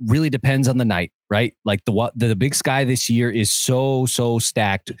it really depends on the night, right? Like the Big Sky this year is so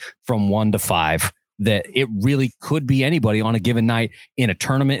stacked from 1 to 5 that it really could be anybody on a given night in a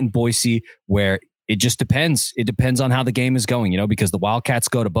tournament in Boise where. It just depends. It depends on how the game is going, because the Wildcats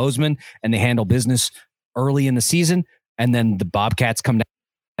go to Bozeman and they handle business early in the season, and then the Bobcats come down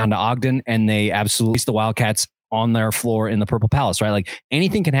down to Ogden, and they absolutely the Wildcats on their floor in the Purple Palace, right? Like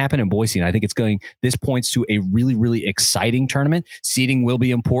anything can happen in Boise. And I think this points to a really, really exciting tournament. Seeding will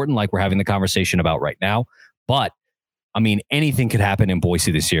be important, like we're having the conversation about right now. But I mean, anything could happen in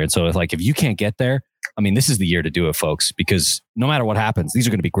Boise this year. And so if you can't get there, I mean, this is the year to do it, folks, because no matter what happens, these are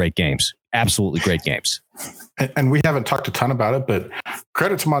going to be great games. Absolutely great games. And we haven't talked a ton about it, but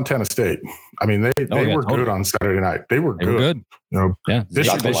credit to Montana State. I mean, they were good on Saturday night. They were good. You know, yeah.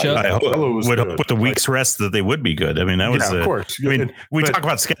 I would hope with the week's rest that they would be good. I mean, that was of course. I mean, we talk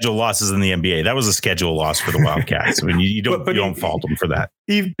about schedule losses in the NBA. That was a schedule loss for the Wildcats. I mean, you don't fault them for that.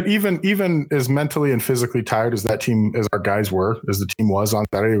 Even as mentally and physically tired as that team, as our guys were, as the team was on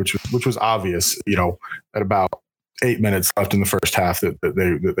Saturday, which was obvious, you know, at about 8 minutes left in the first half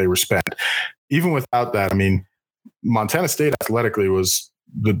that they were spent. Even without that, I mean, Montana State athletically was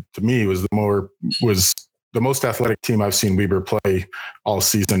the most athletic team I've seen Weber play all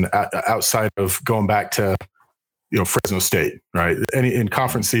season, outside of going back to, you know, Fresno State, right? In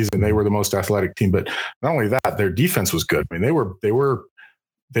conference season, they were the most athletic team. But not only that, their defense was good. I mean, they were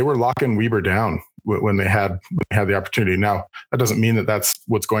locking Weber down when they had the opportunity. Now, that doesn't mean that that's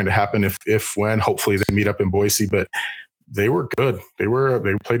what's going to happen when hopefully they meet up in Boise, but they were good. They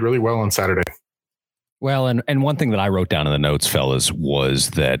played really well on Saturday. Well, and one thing that I wrote down in the notes, fellas, was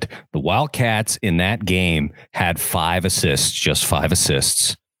that the Wildcats in that game had 5 assists, just 5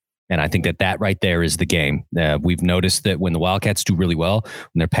 assists. And I think that right there is the game. We've noticed that when the Wildcats do really well,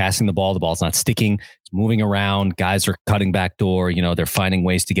 when they're passing the ball's not sticking, it's moving around, guys are cutting back door, you know, they're finding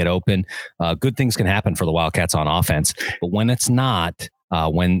ways to get open. Good things can happen for the Wildcats on offense. But when it's not,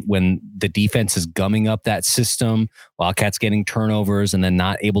 when the defense is gumming up that system, Wildcats getting turnovers and then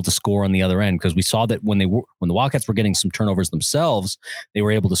not able to score on the other end, because we saw that when the Wildcats were getting some turnovers themselves, they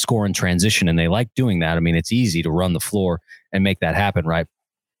were able to score in transition, and they like doing that. I mean, it's easy to run the floor and make that happen, right?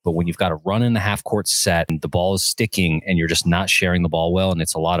 But when you've got a run in the half court set and the ball is sticking and you're just not sharing the ball well, and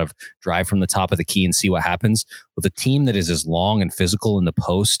it's a lot of drive from the top of the key and see what happens, with a team that is as long and physical in the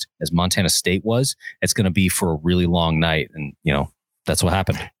post as Montana State was, it's going to be for a really long night. And, you know, that's what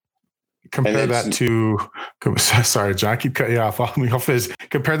happened. Compare that to, sorry, John, I keep cutting you off.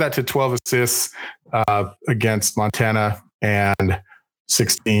 Compare that to 12 assists against Montana and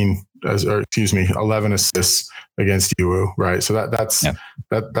 11 assists against UU, right? So that's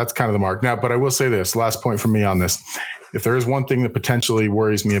kind of the mark. Now, but I will say this, last point from me on this. If there is one thing that potentially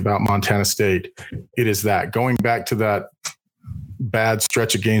worries me about Montana State, it is that going back to that bad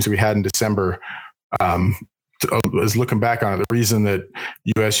stretch of games we had in December, is looking back on it, the reason that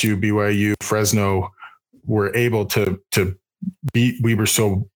USU, BYU, Fresno were able to beat Weber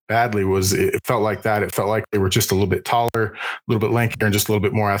so badly was it felt like that. It felt like they were just a little bit taller, a little bit lankier, and just a little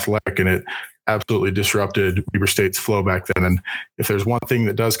bit more athletic, and it absolutely disrupted Weber State's flow back then. And if there's one thing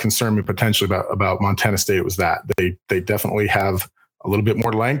that does concern me potentially about Montana State, it was that they definitely have a little bit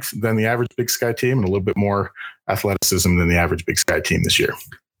more length than the average Big Sky team and a little bit more athleticism than the average Big Sky team this year.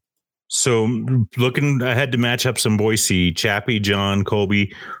 So looking ahead to matchups in Boise, Chappie, John,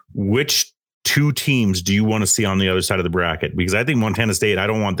 Colby, which 2 teams do you want to see on the other side of the bracket? Because I think Montana State, I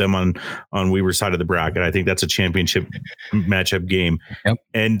don't want them on Weber's side of the bracket. I think that's a championship matchup game. Yep.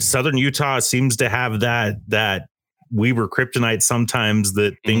 And Southern Utah seems to have that Weber kryptonite sometimes,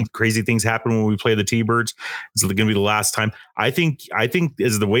 that crazy things happen when we play the T-Birds. It's going to be the last time. I think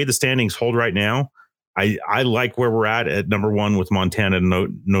as the way the standings hold right now, I like where we're at number 1 with Montana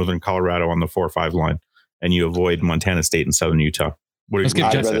and Northern Colorado on the 4-5 line, and you avoid Montana State and Southern Utah. Let's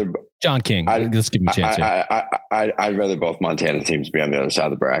give John King. Let's give him a chance. I'd rather both Montana teams be on the other side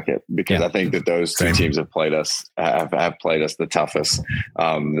of the bracket, because I think that those 2 teams have played us the toughest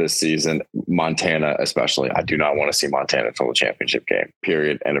this season. Montana, especially, I do not want to see Montana until the championship game.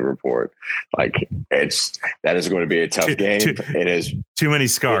 Period. End of report. Like that is going to be a tough game. It is too many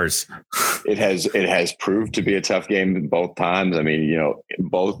scars. It has proved to be a tough game both times. I mean, you know,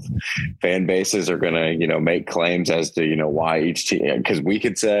 both fan bases are going to, you know, make claims as to, you know, why each team, because we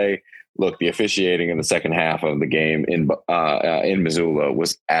could say, look, the officiating in the second half of the game in Missoula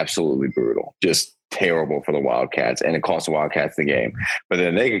was absolutely brutal, just terrible for the Wildcats, and it cost the Wildcats the game. But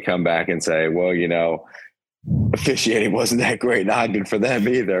then they could come back and say, well, you know, officiating wasn't that great, not good for them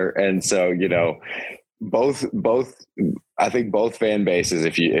either. And so, you know, both I think both fan bases,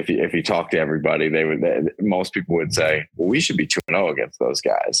 if you talk to everybody, most people would say, well, we should be 2-0 against those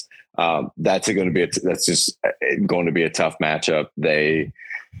guys. That's just going to be a tough matchup. They,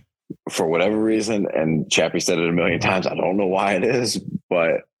 for whatever reason, and Chappie said it a million times, I don't know why it is,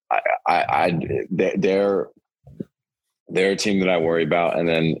 but they're a team that I worry about. And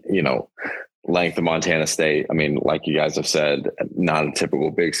then, you know, length of Montana State. I mean, like you guys have said, not a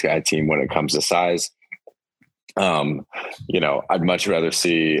typical Big Sky team when it comes to size. I'd much rather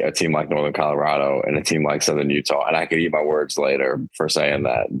see a team like Northern Colorado and a team like Southern Utah. And I could eat my words later for saying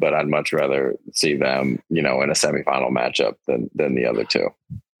that, but I'd much rather see them, in a semifinal matchup than the other two.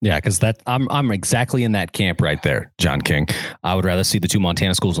 Yeah, because I'm exactly in that camp right there, John King. I would rather see the two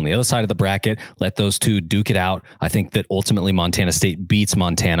Montana schools on the other side of the bracket, let those two duke it out. I think that ultimately Montana State beats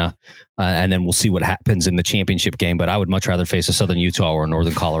Montana, and then we'll see what happens in the championship game. But I would much rather face a Southern Utah or a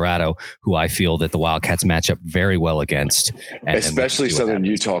Northern Colorado, who I feel that the Wildcats match up very well against. Especially Southern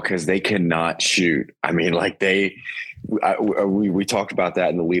Utah, because they cannot shoot. I mean, we talked about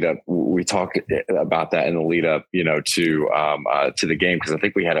that in the lead up. We talked about that in the lead up, to the game, because I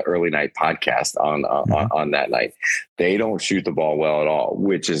think we had an early night podcast on that night. They don't shoot the ball well at all,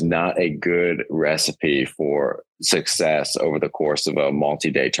 which is not a good recipe for success over the course of a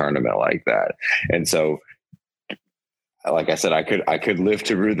multi-day tournament like that. And so, like I said, I could live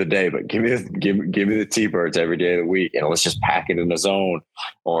to rue the day, but give me the T-Birds every day of the week, and let's just pack it in the zone,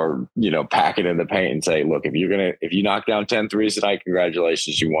 or pack it in the paint and say, look, if you knock down 10 threes tonight,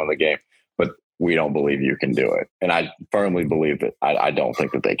 congratulations, you won the game. But we don't believe you can do it, and I firmly believe that I don't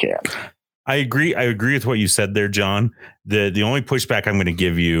think that they can. I agree with what you said there, John. The only pushback I'm going to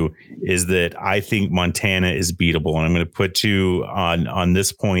give you is that I think Montana is beatable, and I'm going to put you on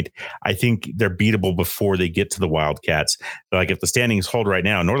this point. I think they're beatable before they get to the Wildcats. Like, if the standings hold right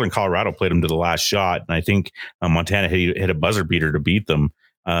now, Northern Colorado played them to the last shot, and I think Montana hit a buzzer beater to beat them.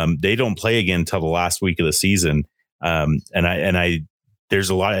 They don't play again until the last week of the season, and I there's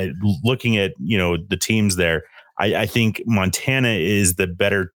a lot of, looking at the teams there. I think Montana is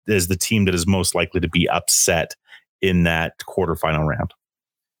the team that is most likely to be upset in that quarterfinal round.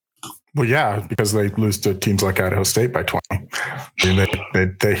 Well, yeah, because they lose to teams like Idaho State by 20. I mean,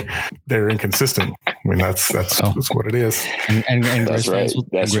 they're inconsistent. I mean, that's what it is. And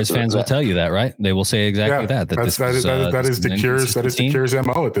Grizz fans will tell you that, right? They will say exactly that. That is DeCuire's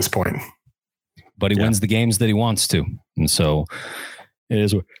MO at this point. But he wins the games that he wants to, and so it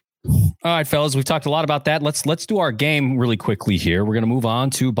is. All right, fellas, we've talked a lot about that. Let's do our game really quickly here. We're going to move on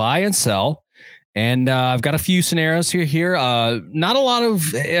to buy and sell. And I've got a few scenarios here. Not a lot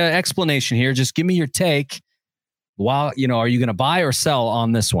of explanation here. Just give me your take. Are you going to buy or sell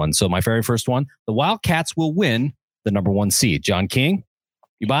on this one? So my very first one, the Wildcats will win the number 1 seed. John King,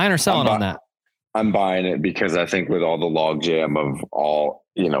 you buying or selling on that? I'm buying it, because I think with all the logjam of all,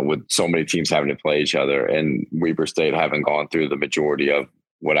 with so many teams having to play each other, and Weber State having gone through the majority of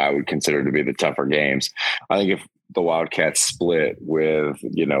what I would consider to be the tougher games, I think if the Wildcats split with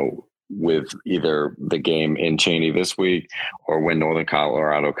either the game in Cheney this week or when Northern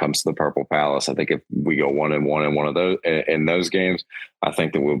Colorado comes to the Purple Palace, I think if we go 1-1 in one of those in those games, I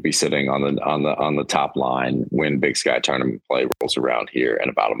think that we'll be sitting on the top line when Big Sky tournament play rolls around here in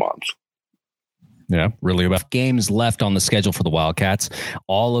about a month. Yeah, really about games left on the schedule for the Wildcats.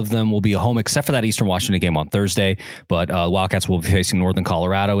 All of them will be at home except for that Eastern Washington game on Thursday. But Wildcats will be facing Northern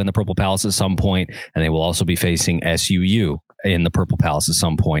Colorado in the Purple Palace at some point, and they will also be facing SUU in the Purple Palace at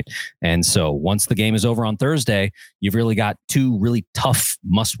some point. And so once the game is over on Thursday, you've really got 2 really tough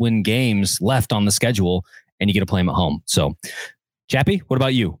must-win games left on the schedule, and you get to play them at home. So, Chappie, what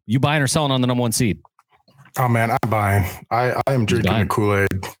about you? You buying or selling on the number 1 seed? Oh man, I'm buying. I am drinking the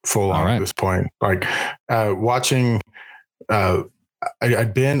Kool-Aid full on at this point. Like watching,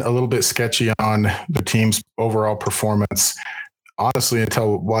 I'd been a little bit sketchy on the team's overall performance, honestly,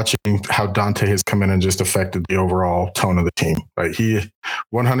 until watching how Dante has come in and just affected the overall tone of the team. Right, he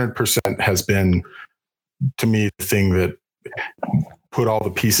 100% has been, to me, the thing that put all the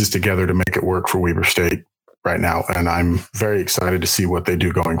pieces together to make it work for Weber State right now, and I'm very excited to see what they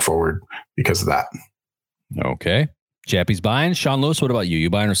do going forward because of that. Okay. Chappie's buying. Sean Lewis, what about you? You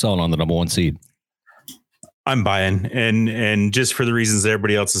buying or selling on the number 1 seed? I'm buying, and just for the reasons that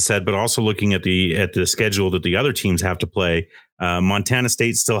everybody else has said, but also looking at the schedule that the other teams have to play. Montana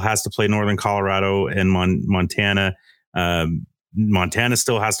State still has to play Northern Colorado and Montana. Montana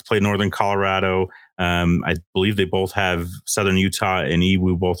still has to play Northern Colorado. I believe they both have Southern Utah and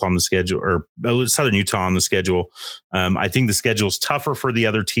EWU both on the schedule, or Southern Utah on the schedule. I think the schedule is tougher for the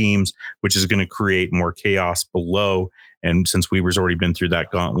other teams, which is going to create more chaos below. And since Weber's already been through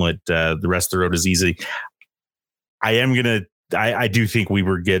that gauntlet, the rest of the road is easy. I do think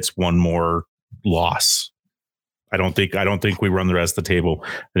Weber gets one more loss. I don't think we run the rest of the table.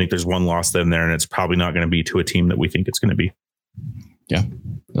 I think there's one loss in there, and it's probably not going to be to a team that we think it's going to be. Yeah,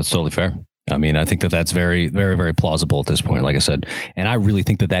 that's totally fair. I mean, I think that that's very, very, very plausible at this point, like I said. And I really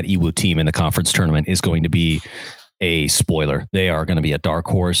think that EWU team in the conference tournament is going to be a spoiler. They are going to be a dark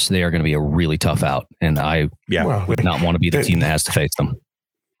horse. They are going to be a really tough out. And I would not want to be the team that has to face them.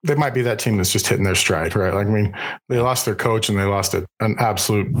 They might be that team that's just hitting their stride, right? Like, I mean, they lost their coach and they lost an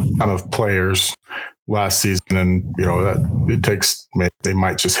absolute ton of players last season. And, that it takes, they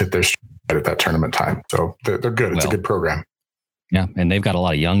might just hit their stride at that tournament time. So they're good. It's a good program. Yeah. And they've got a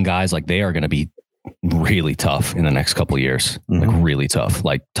lot of young guys. Like, they are going to be really tough in the next couple of years. Like, really tough,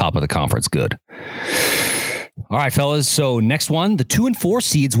 like top of the conference. Good. All right, fellas. So next one, the 2 and 4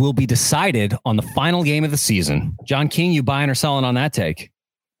 seeds will be decided on the final game of the season. John King, you buying or selling on that take?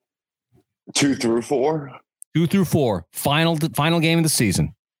 2 through 4. 2 through 4. Final game of the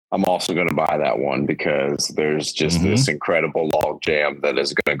season. I'm also going to buy that one because there's just this incredible log jam that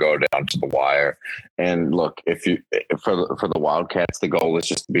is going to go down to the wire. And look, for the Wildcats, the goal is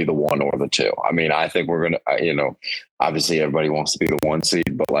just to be the 1 or the 2. I mean, I think we're going to, obviously everybody wants to be the 1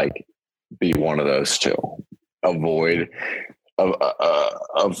 seed, but like, be one of those 2. Avoid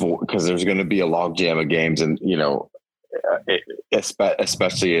because there's going to be a log jam of games, and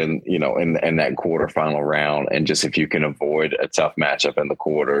especially in that quarterfinal round, and just if you can avoid a tough matchup in the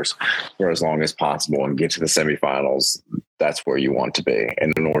quarters for as long as possible and get to the semifinals, that's where you want to be.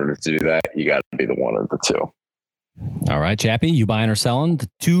 And in order to do that, you got to be the 1 or the 2. All right, Chappie, you buying or selling? The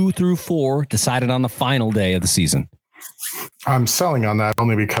 2 through 4 decided on the final day of the season. I'm selling on that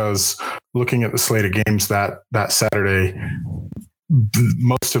only because looking at the slate of games that Saturday,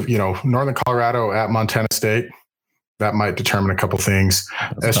 most of, Northern Colorado at Montana State, that might determine a couple things.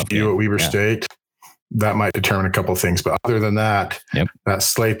 SU at Weber State, that might determine a couple things. But other than that, that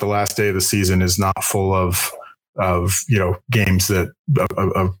slate, the last day of the season, is not full of games that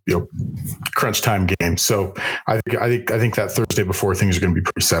crunch time games. So I think that Thursday before, things are going to be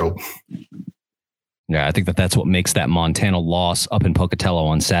pretty settled. Yeah, I think that's what makes that Montana loss up in Pocatello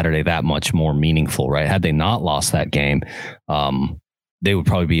on Saturday that much more meaningful, right? Had they not lost that game, they would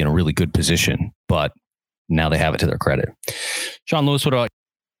probably be in a really good position, but now they have it to their credit. Sean Lewis, what about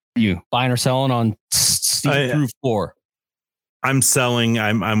you? Buying or selling on 2 through 4? I'm selling.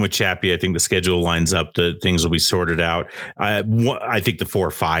 I'm with Chappie. I think the schedule lines up. The things will be sorted out. I think the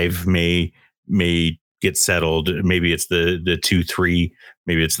 4-5 may get settled. Maybe it's the 2-3.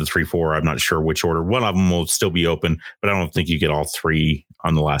 Maybe it's the 3-4. I'm not sure which order. One of them will still be open, but I don't think you get all 3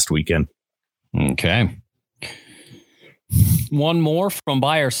 on the last weekend. Okay. One more from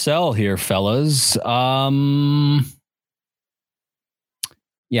buy or sell here, fellas. Yeah,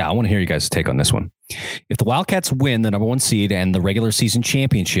 I want to hear you guys' take on this one. If the Wildcats win the number 1 seed and the regular season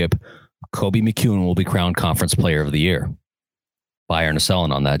championship, Koby McEwen will be crowned Conference Player of the Year. Buy or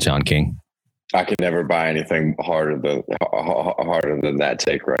selling on that, John King? I could never buy anything harder than that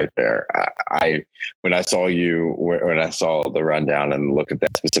take right there. When I saw the rundown and look at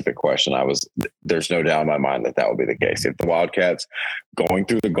that specific question, there's no doubt in my mind that would be the case. If the Wildcats going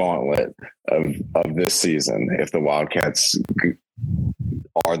through the gauntlet of this season, if the Wildcats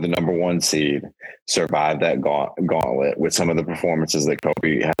are the number 1 seed, survive that gauntlet with some of the performances that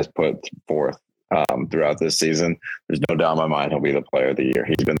Koby has put forth throughout this season, there's no doubt in my mind he'll be the player of the year.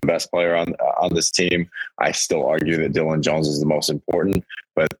 He's been the best player on this team. I still argue that Dylan Jones is the most important,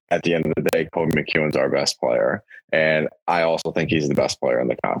 but at the end of the day, Koby McEwen's our best player. And I also think he's the best player in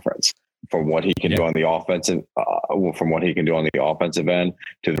the conference. From what he can do on the offensive, end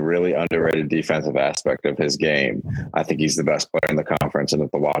to the really underrated defensive aspect of his game, I think he's the best player in the conference. And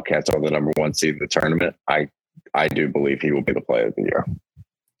if the Wildcats are the number 1 seed in the tournament, I do believe he will be the player of the year.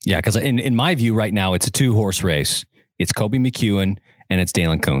 Yeah, because in my view right now, it's a 2-horse race. It's Koby McEwen and it's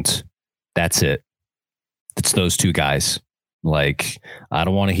Dalen Kuntz. That's it. It's those 2 guys. Like, I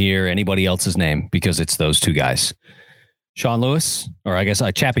don't want to hear anybody else's name because it's those 2 guys. Sean Lewis, or I guess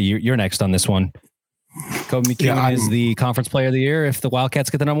Chappie, you're next on this one. Koby McEwen is the Conference Player of the Year if the Wildcats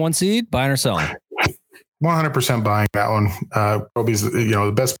get the number 1 seed. Buying or selling? 100% buying that one. Koby's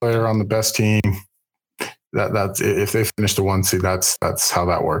the best player on the best team. That's if they finish the 1 seed, that's how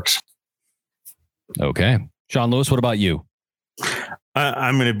that works. Okay. Sean Lewis, what about you?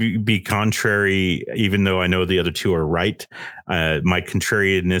 I'm going to be contrary, even though I know the other 2 are right. My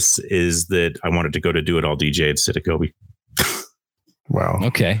contrariness is that I wanted to go to Do It All DJ instead of Koby. Wow.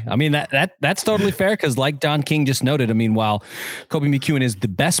 Okay. I mean, that's totally fair because like John King just noted, I mean, while Koby McEwen is the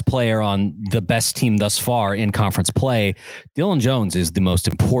best player on the best team thus far in conference play, Dylan Jones is the most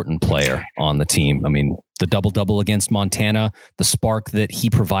important player on the team. I mean, the double-double against Montana, the spark that he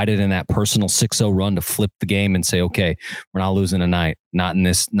provided in that personal 6-0 run to flip the game and say, okay, we're not losing tonight. Not in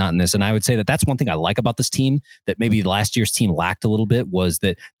this. And I would say that that's one thing I like about this team that maybe last year's team lacked a little bit, was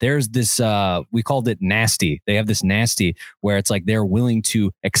that there's this, we called it nasty. They have this nasty where it's like they're willing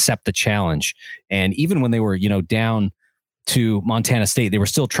to accept the challenge. And even when they were, down to Montana State, they were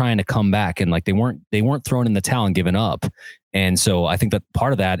still trying to come back, and like they weren't thrown in the towel and giving up. And so I think that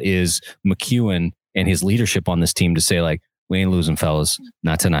part of that is McEwen and his leadership on this team to say, like, we ain't losing, fellas,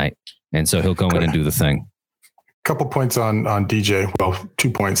 not tonight. And so he'll go in and do the thing. Couple points on DJ. Well,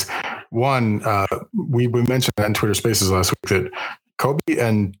 2 points. One, we mentioned that in Twitter Spaces last week that Kobe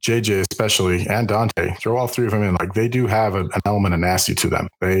and JJ especially, and Dante, throw all three of them in, like they do have an element of nasty to them.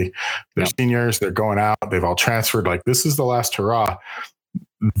 They're seniors, they're going out, they've all transferred. Like, this is the last hurrah.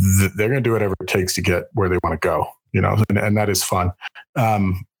 They're going to do whatever it takes to get where they want to go, and that is fun.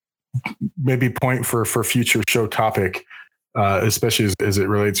 Maybe point for future show topic, especially as it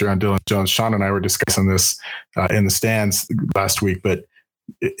relates around Dylan Jones. Sean and I were discussing this in the stands last week, but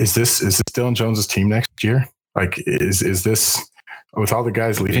is this Dylan Jones's team next year? Like, is this, with all the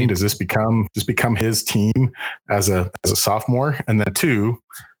guys leaving, does this become his team as a sophomore? And then two,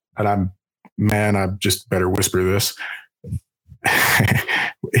 and I just better whisper this.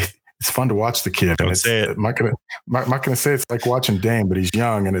 It's fun to watch the kid. Don't say it. I'm not gonna say it's like watching Dame, but he's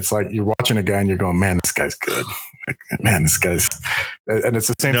young, and it's like you're watching a guy and you're going, man, this guy's good. Man, this guy's, and it's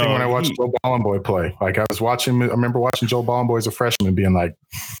the same thing when I watched Joe Bollenboy play. Like, I remember watching Joe Bollenboy as a freshman and being like,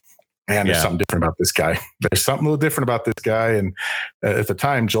 man, there's something different about this guy. There's something a little different about this guy. And at the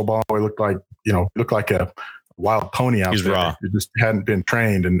time, Joe Bollenboy looked like a wild pony out He's there. raw. He just hadn't been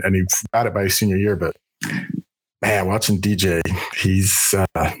trained, and he got it by his senior year. But man, watching DJ, he's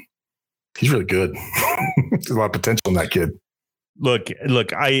really good. There's a lot of potential in that kid. Look,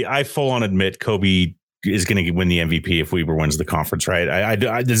 I full on admit Kobe is going to win the MVP if Weber wins the conference, right?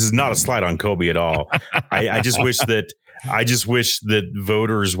 I this is not a slight on Kobe at all. I just wish that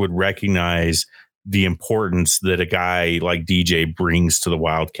voters would recognize the importance that a guy like DJ brings to the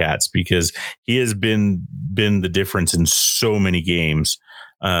Wildcats, because he has been the difference in so many games.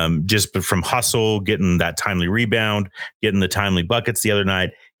 Just from hustle, getting that timely rebound, getting the timely buckets the other night.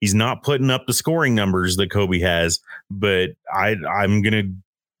 He's not putting up the scoring numbers that Kobe has, but I'm going to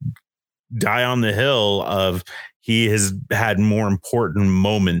die on the hill of he has had more important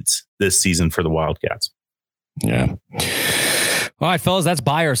moments this season for the Wildcats. Yeah. All right, fellas, that's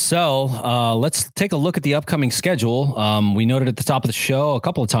buy or sell. Let's take a look at the upcoming schedule. We noted at the top of the show a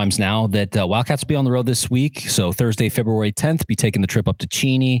couple of times now that Wildcats will be on the road this week. So Thursday, February 10th, be taking the trip up to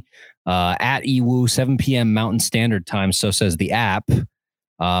Cheney at EWU, 7 p.m. Mountain Standard Time. So says the app.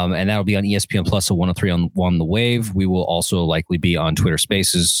 And that'll be on ESPN Plus at 103 on the Wave. We will also likely be on Twitter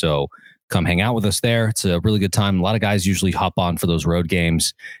Spaces. So come hang out with us there. It's a really good time. A lot of guys usually hop on for those road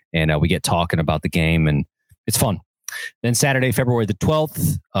games, and we get talking about the game, and it's fun. Then Saturday, February the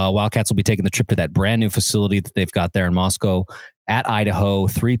 12th, Wildcats will be taking the trip to that brand new facility that they've got there in Moscow at Idaho,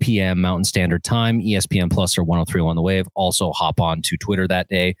 3 p.m. Mountain Standard Time, ESPN Plus or 103 on the Wave. Also hop on to Twitter that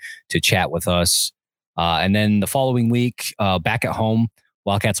day to chat with us. And then the following week, back at home,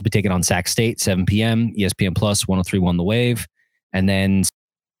 Wildcats will be taking on Sac State, 7 p.m., ESPN Plus, 103 on the Wave. And then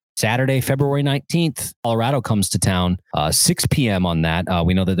Saturday, February 19th, Colorado comes to town, 6 p.m. on that.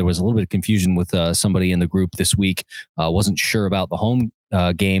 We know that there was a little bit of confusion with somebody in the group this week. Wasn't sure about the home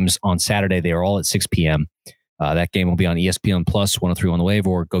games on Saturday. They are all at 6 p.m. That game will be on ESPN Plus, 103 on the Wave,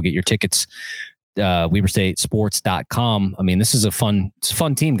 or go get your tickets. WeberStateSports.com. I mean, this is a fun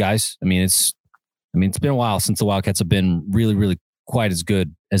team, guys. It's been a while since the Wildcats have been really, really quite as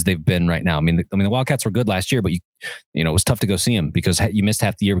good as they've been right now. I mean, the Wildcats were good last year, but it was tough to go see them because you missed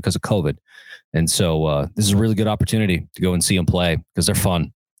half the year because of COVID. And so this is a really good opportunity to go and see them play because they're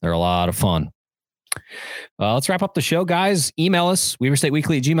fun. They're a lot of fun. Let's wrap up the show, guys. Email us,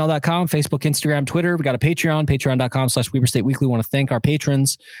 WeberStateWeekly@gmail.com, Facebook, Instagram, Twitter. We got a Patreon, patreon.com/WeberStateWeekly. Want to thank our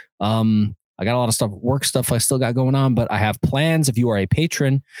patrons. I got a lot of work stuff I still got going on, but I have plans. If you are a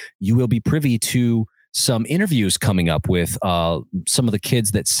patron, you will be privy to some interviews coming up with some of the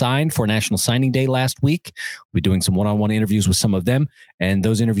kids that signed for National Signing Day last week. We'll be doing some one-on-one interviews with some of them, and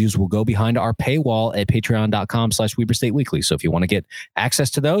those interviews will go behind our paywall at patreon.com/WeberStateWeekly. So if you want to get access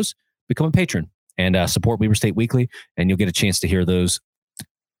to those, become a patron and support Weber State Weekly, and you'll get a chance to hear those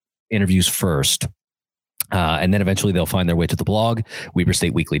interviews first. And then eventually they'll find their way to the blog,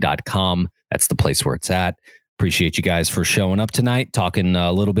 WeberStateWeekly.com. That's the place where it's at. Appreciate you guys for showing up tonight, talking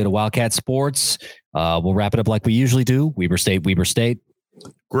a little bit of Wildcat sports. We'll wrap it up like we usually do. Weber State.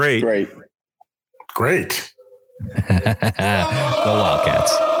 Great. Go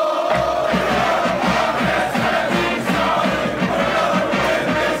Wildcats.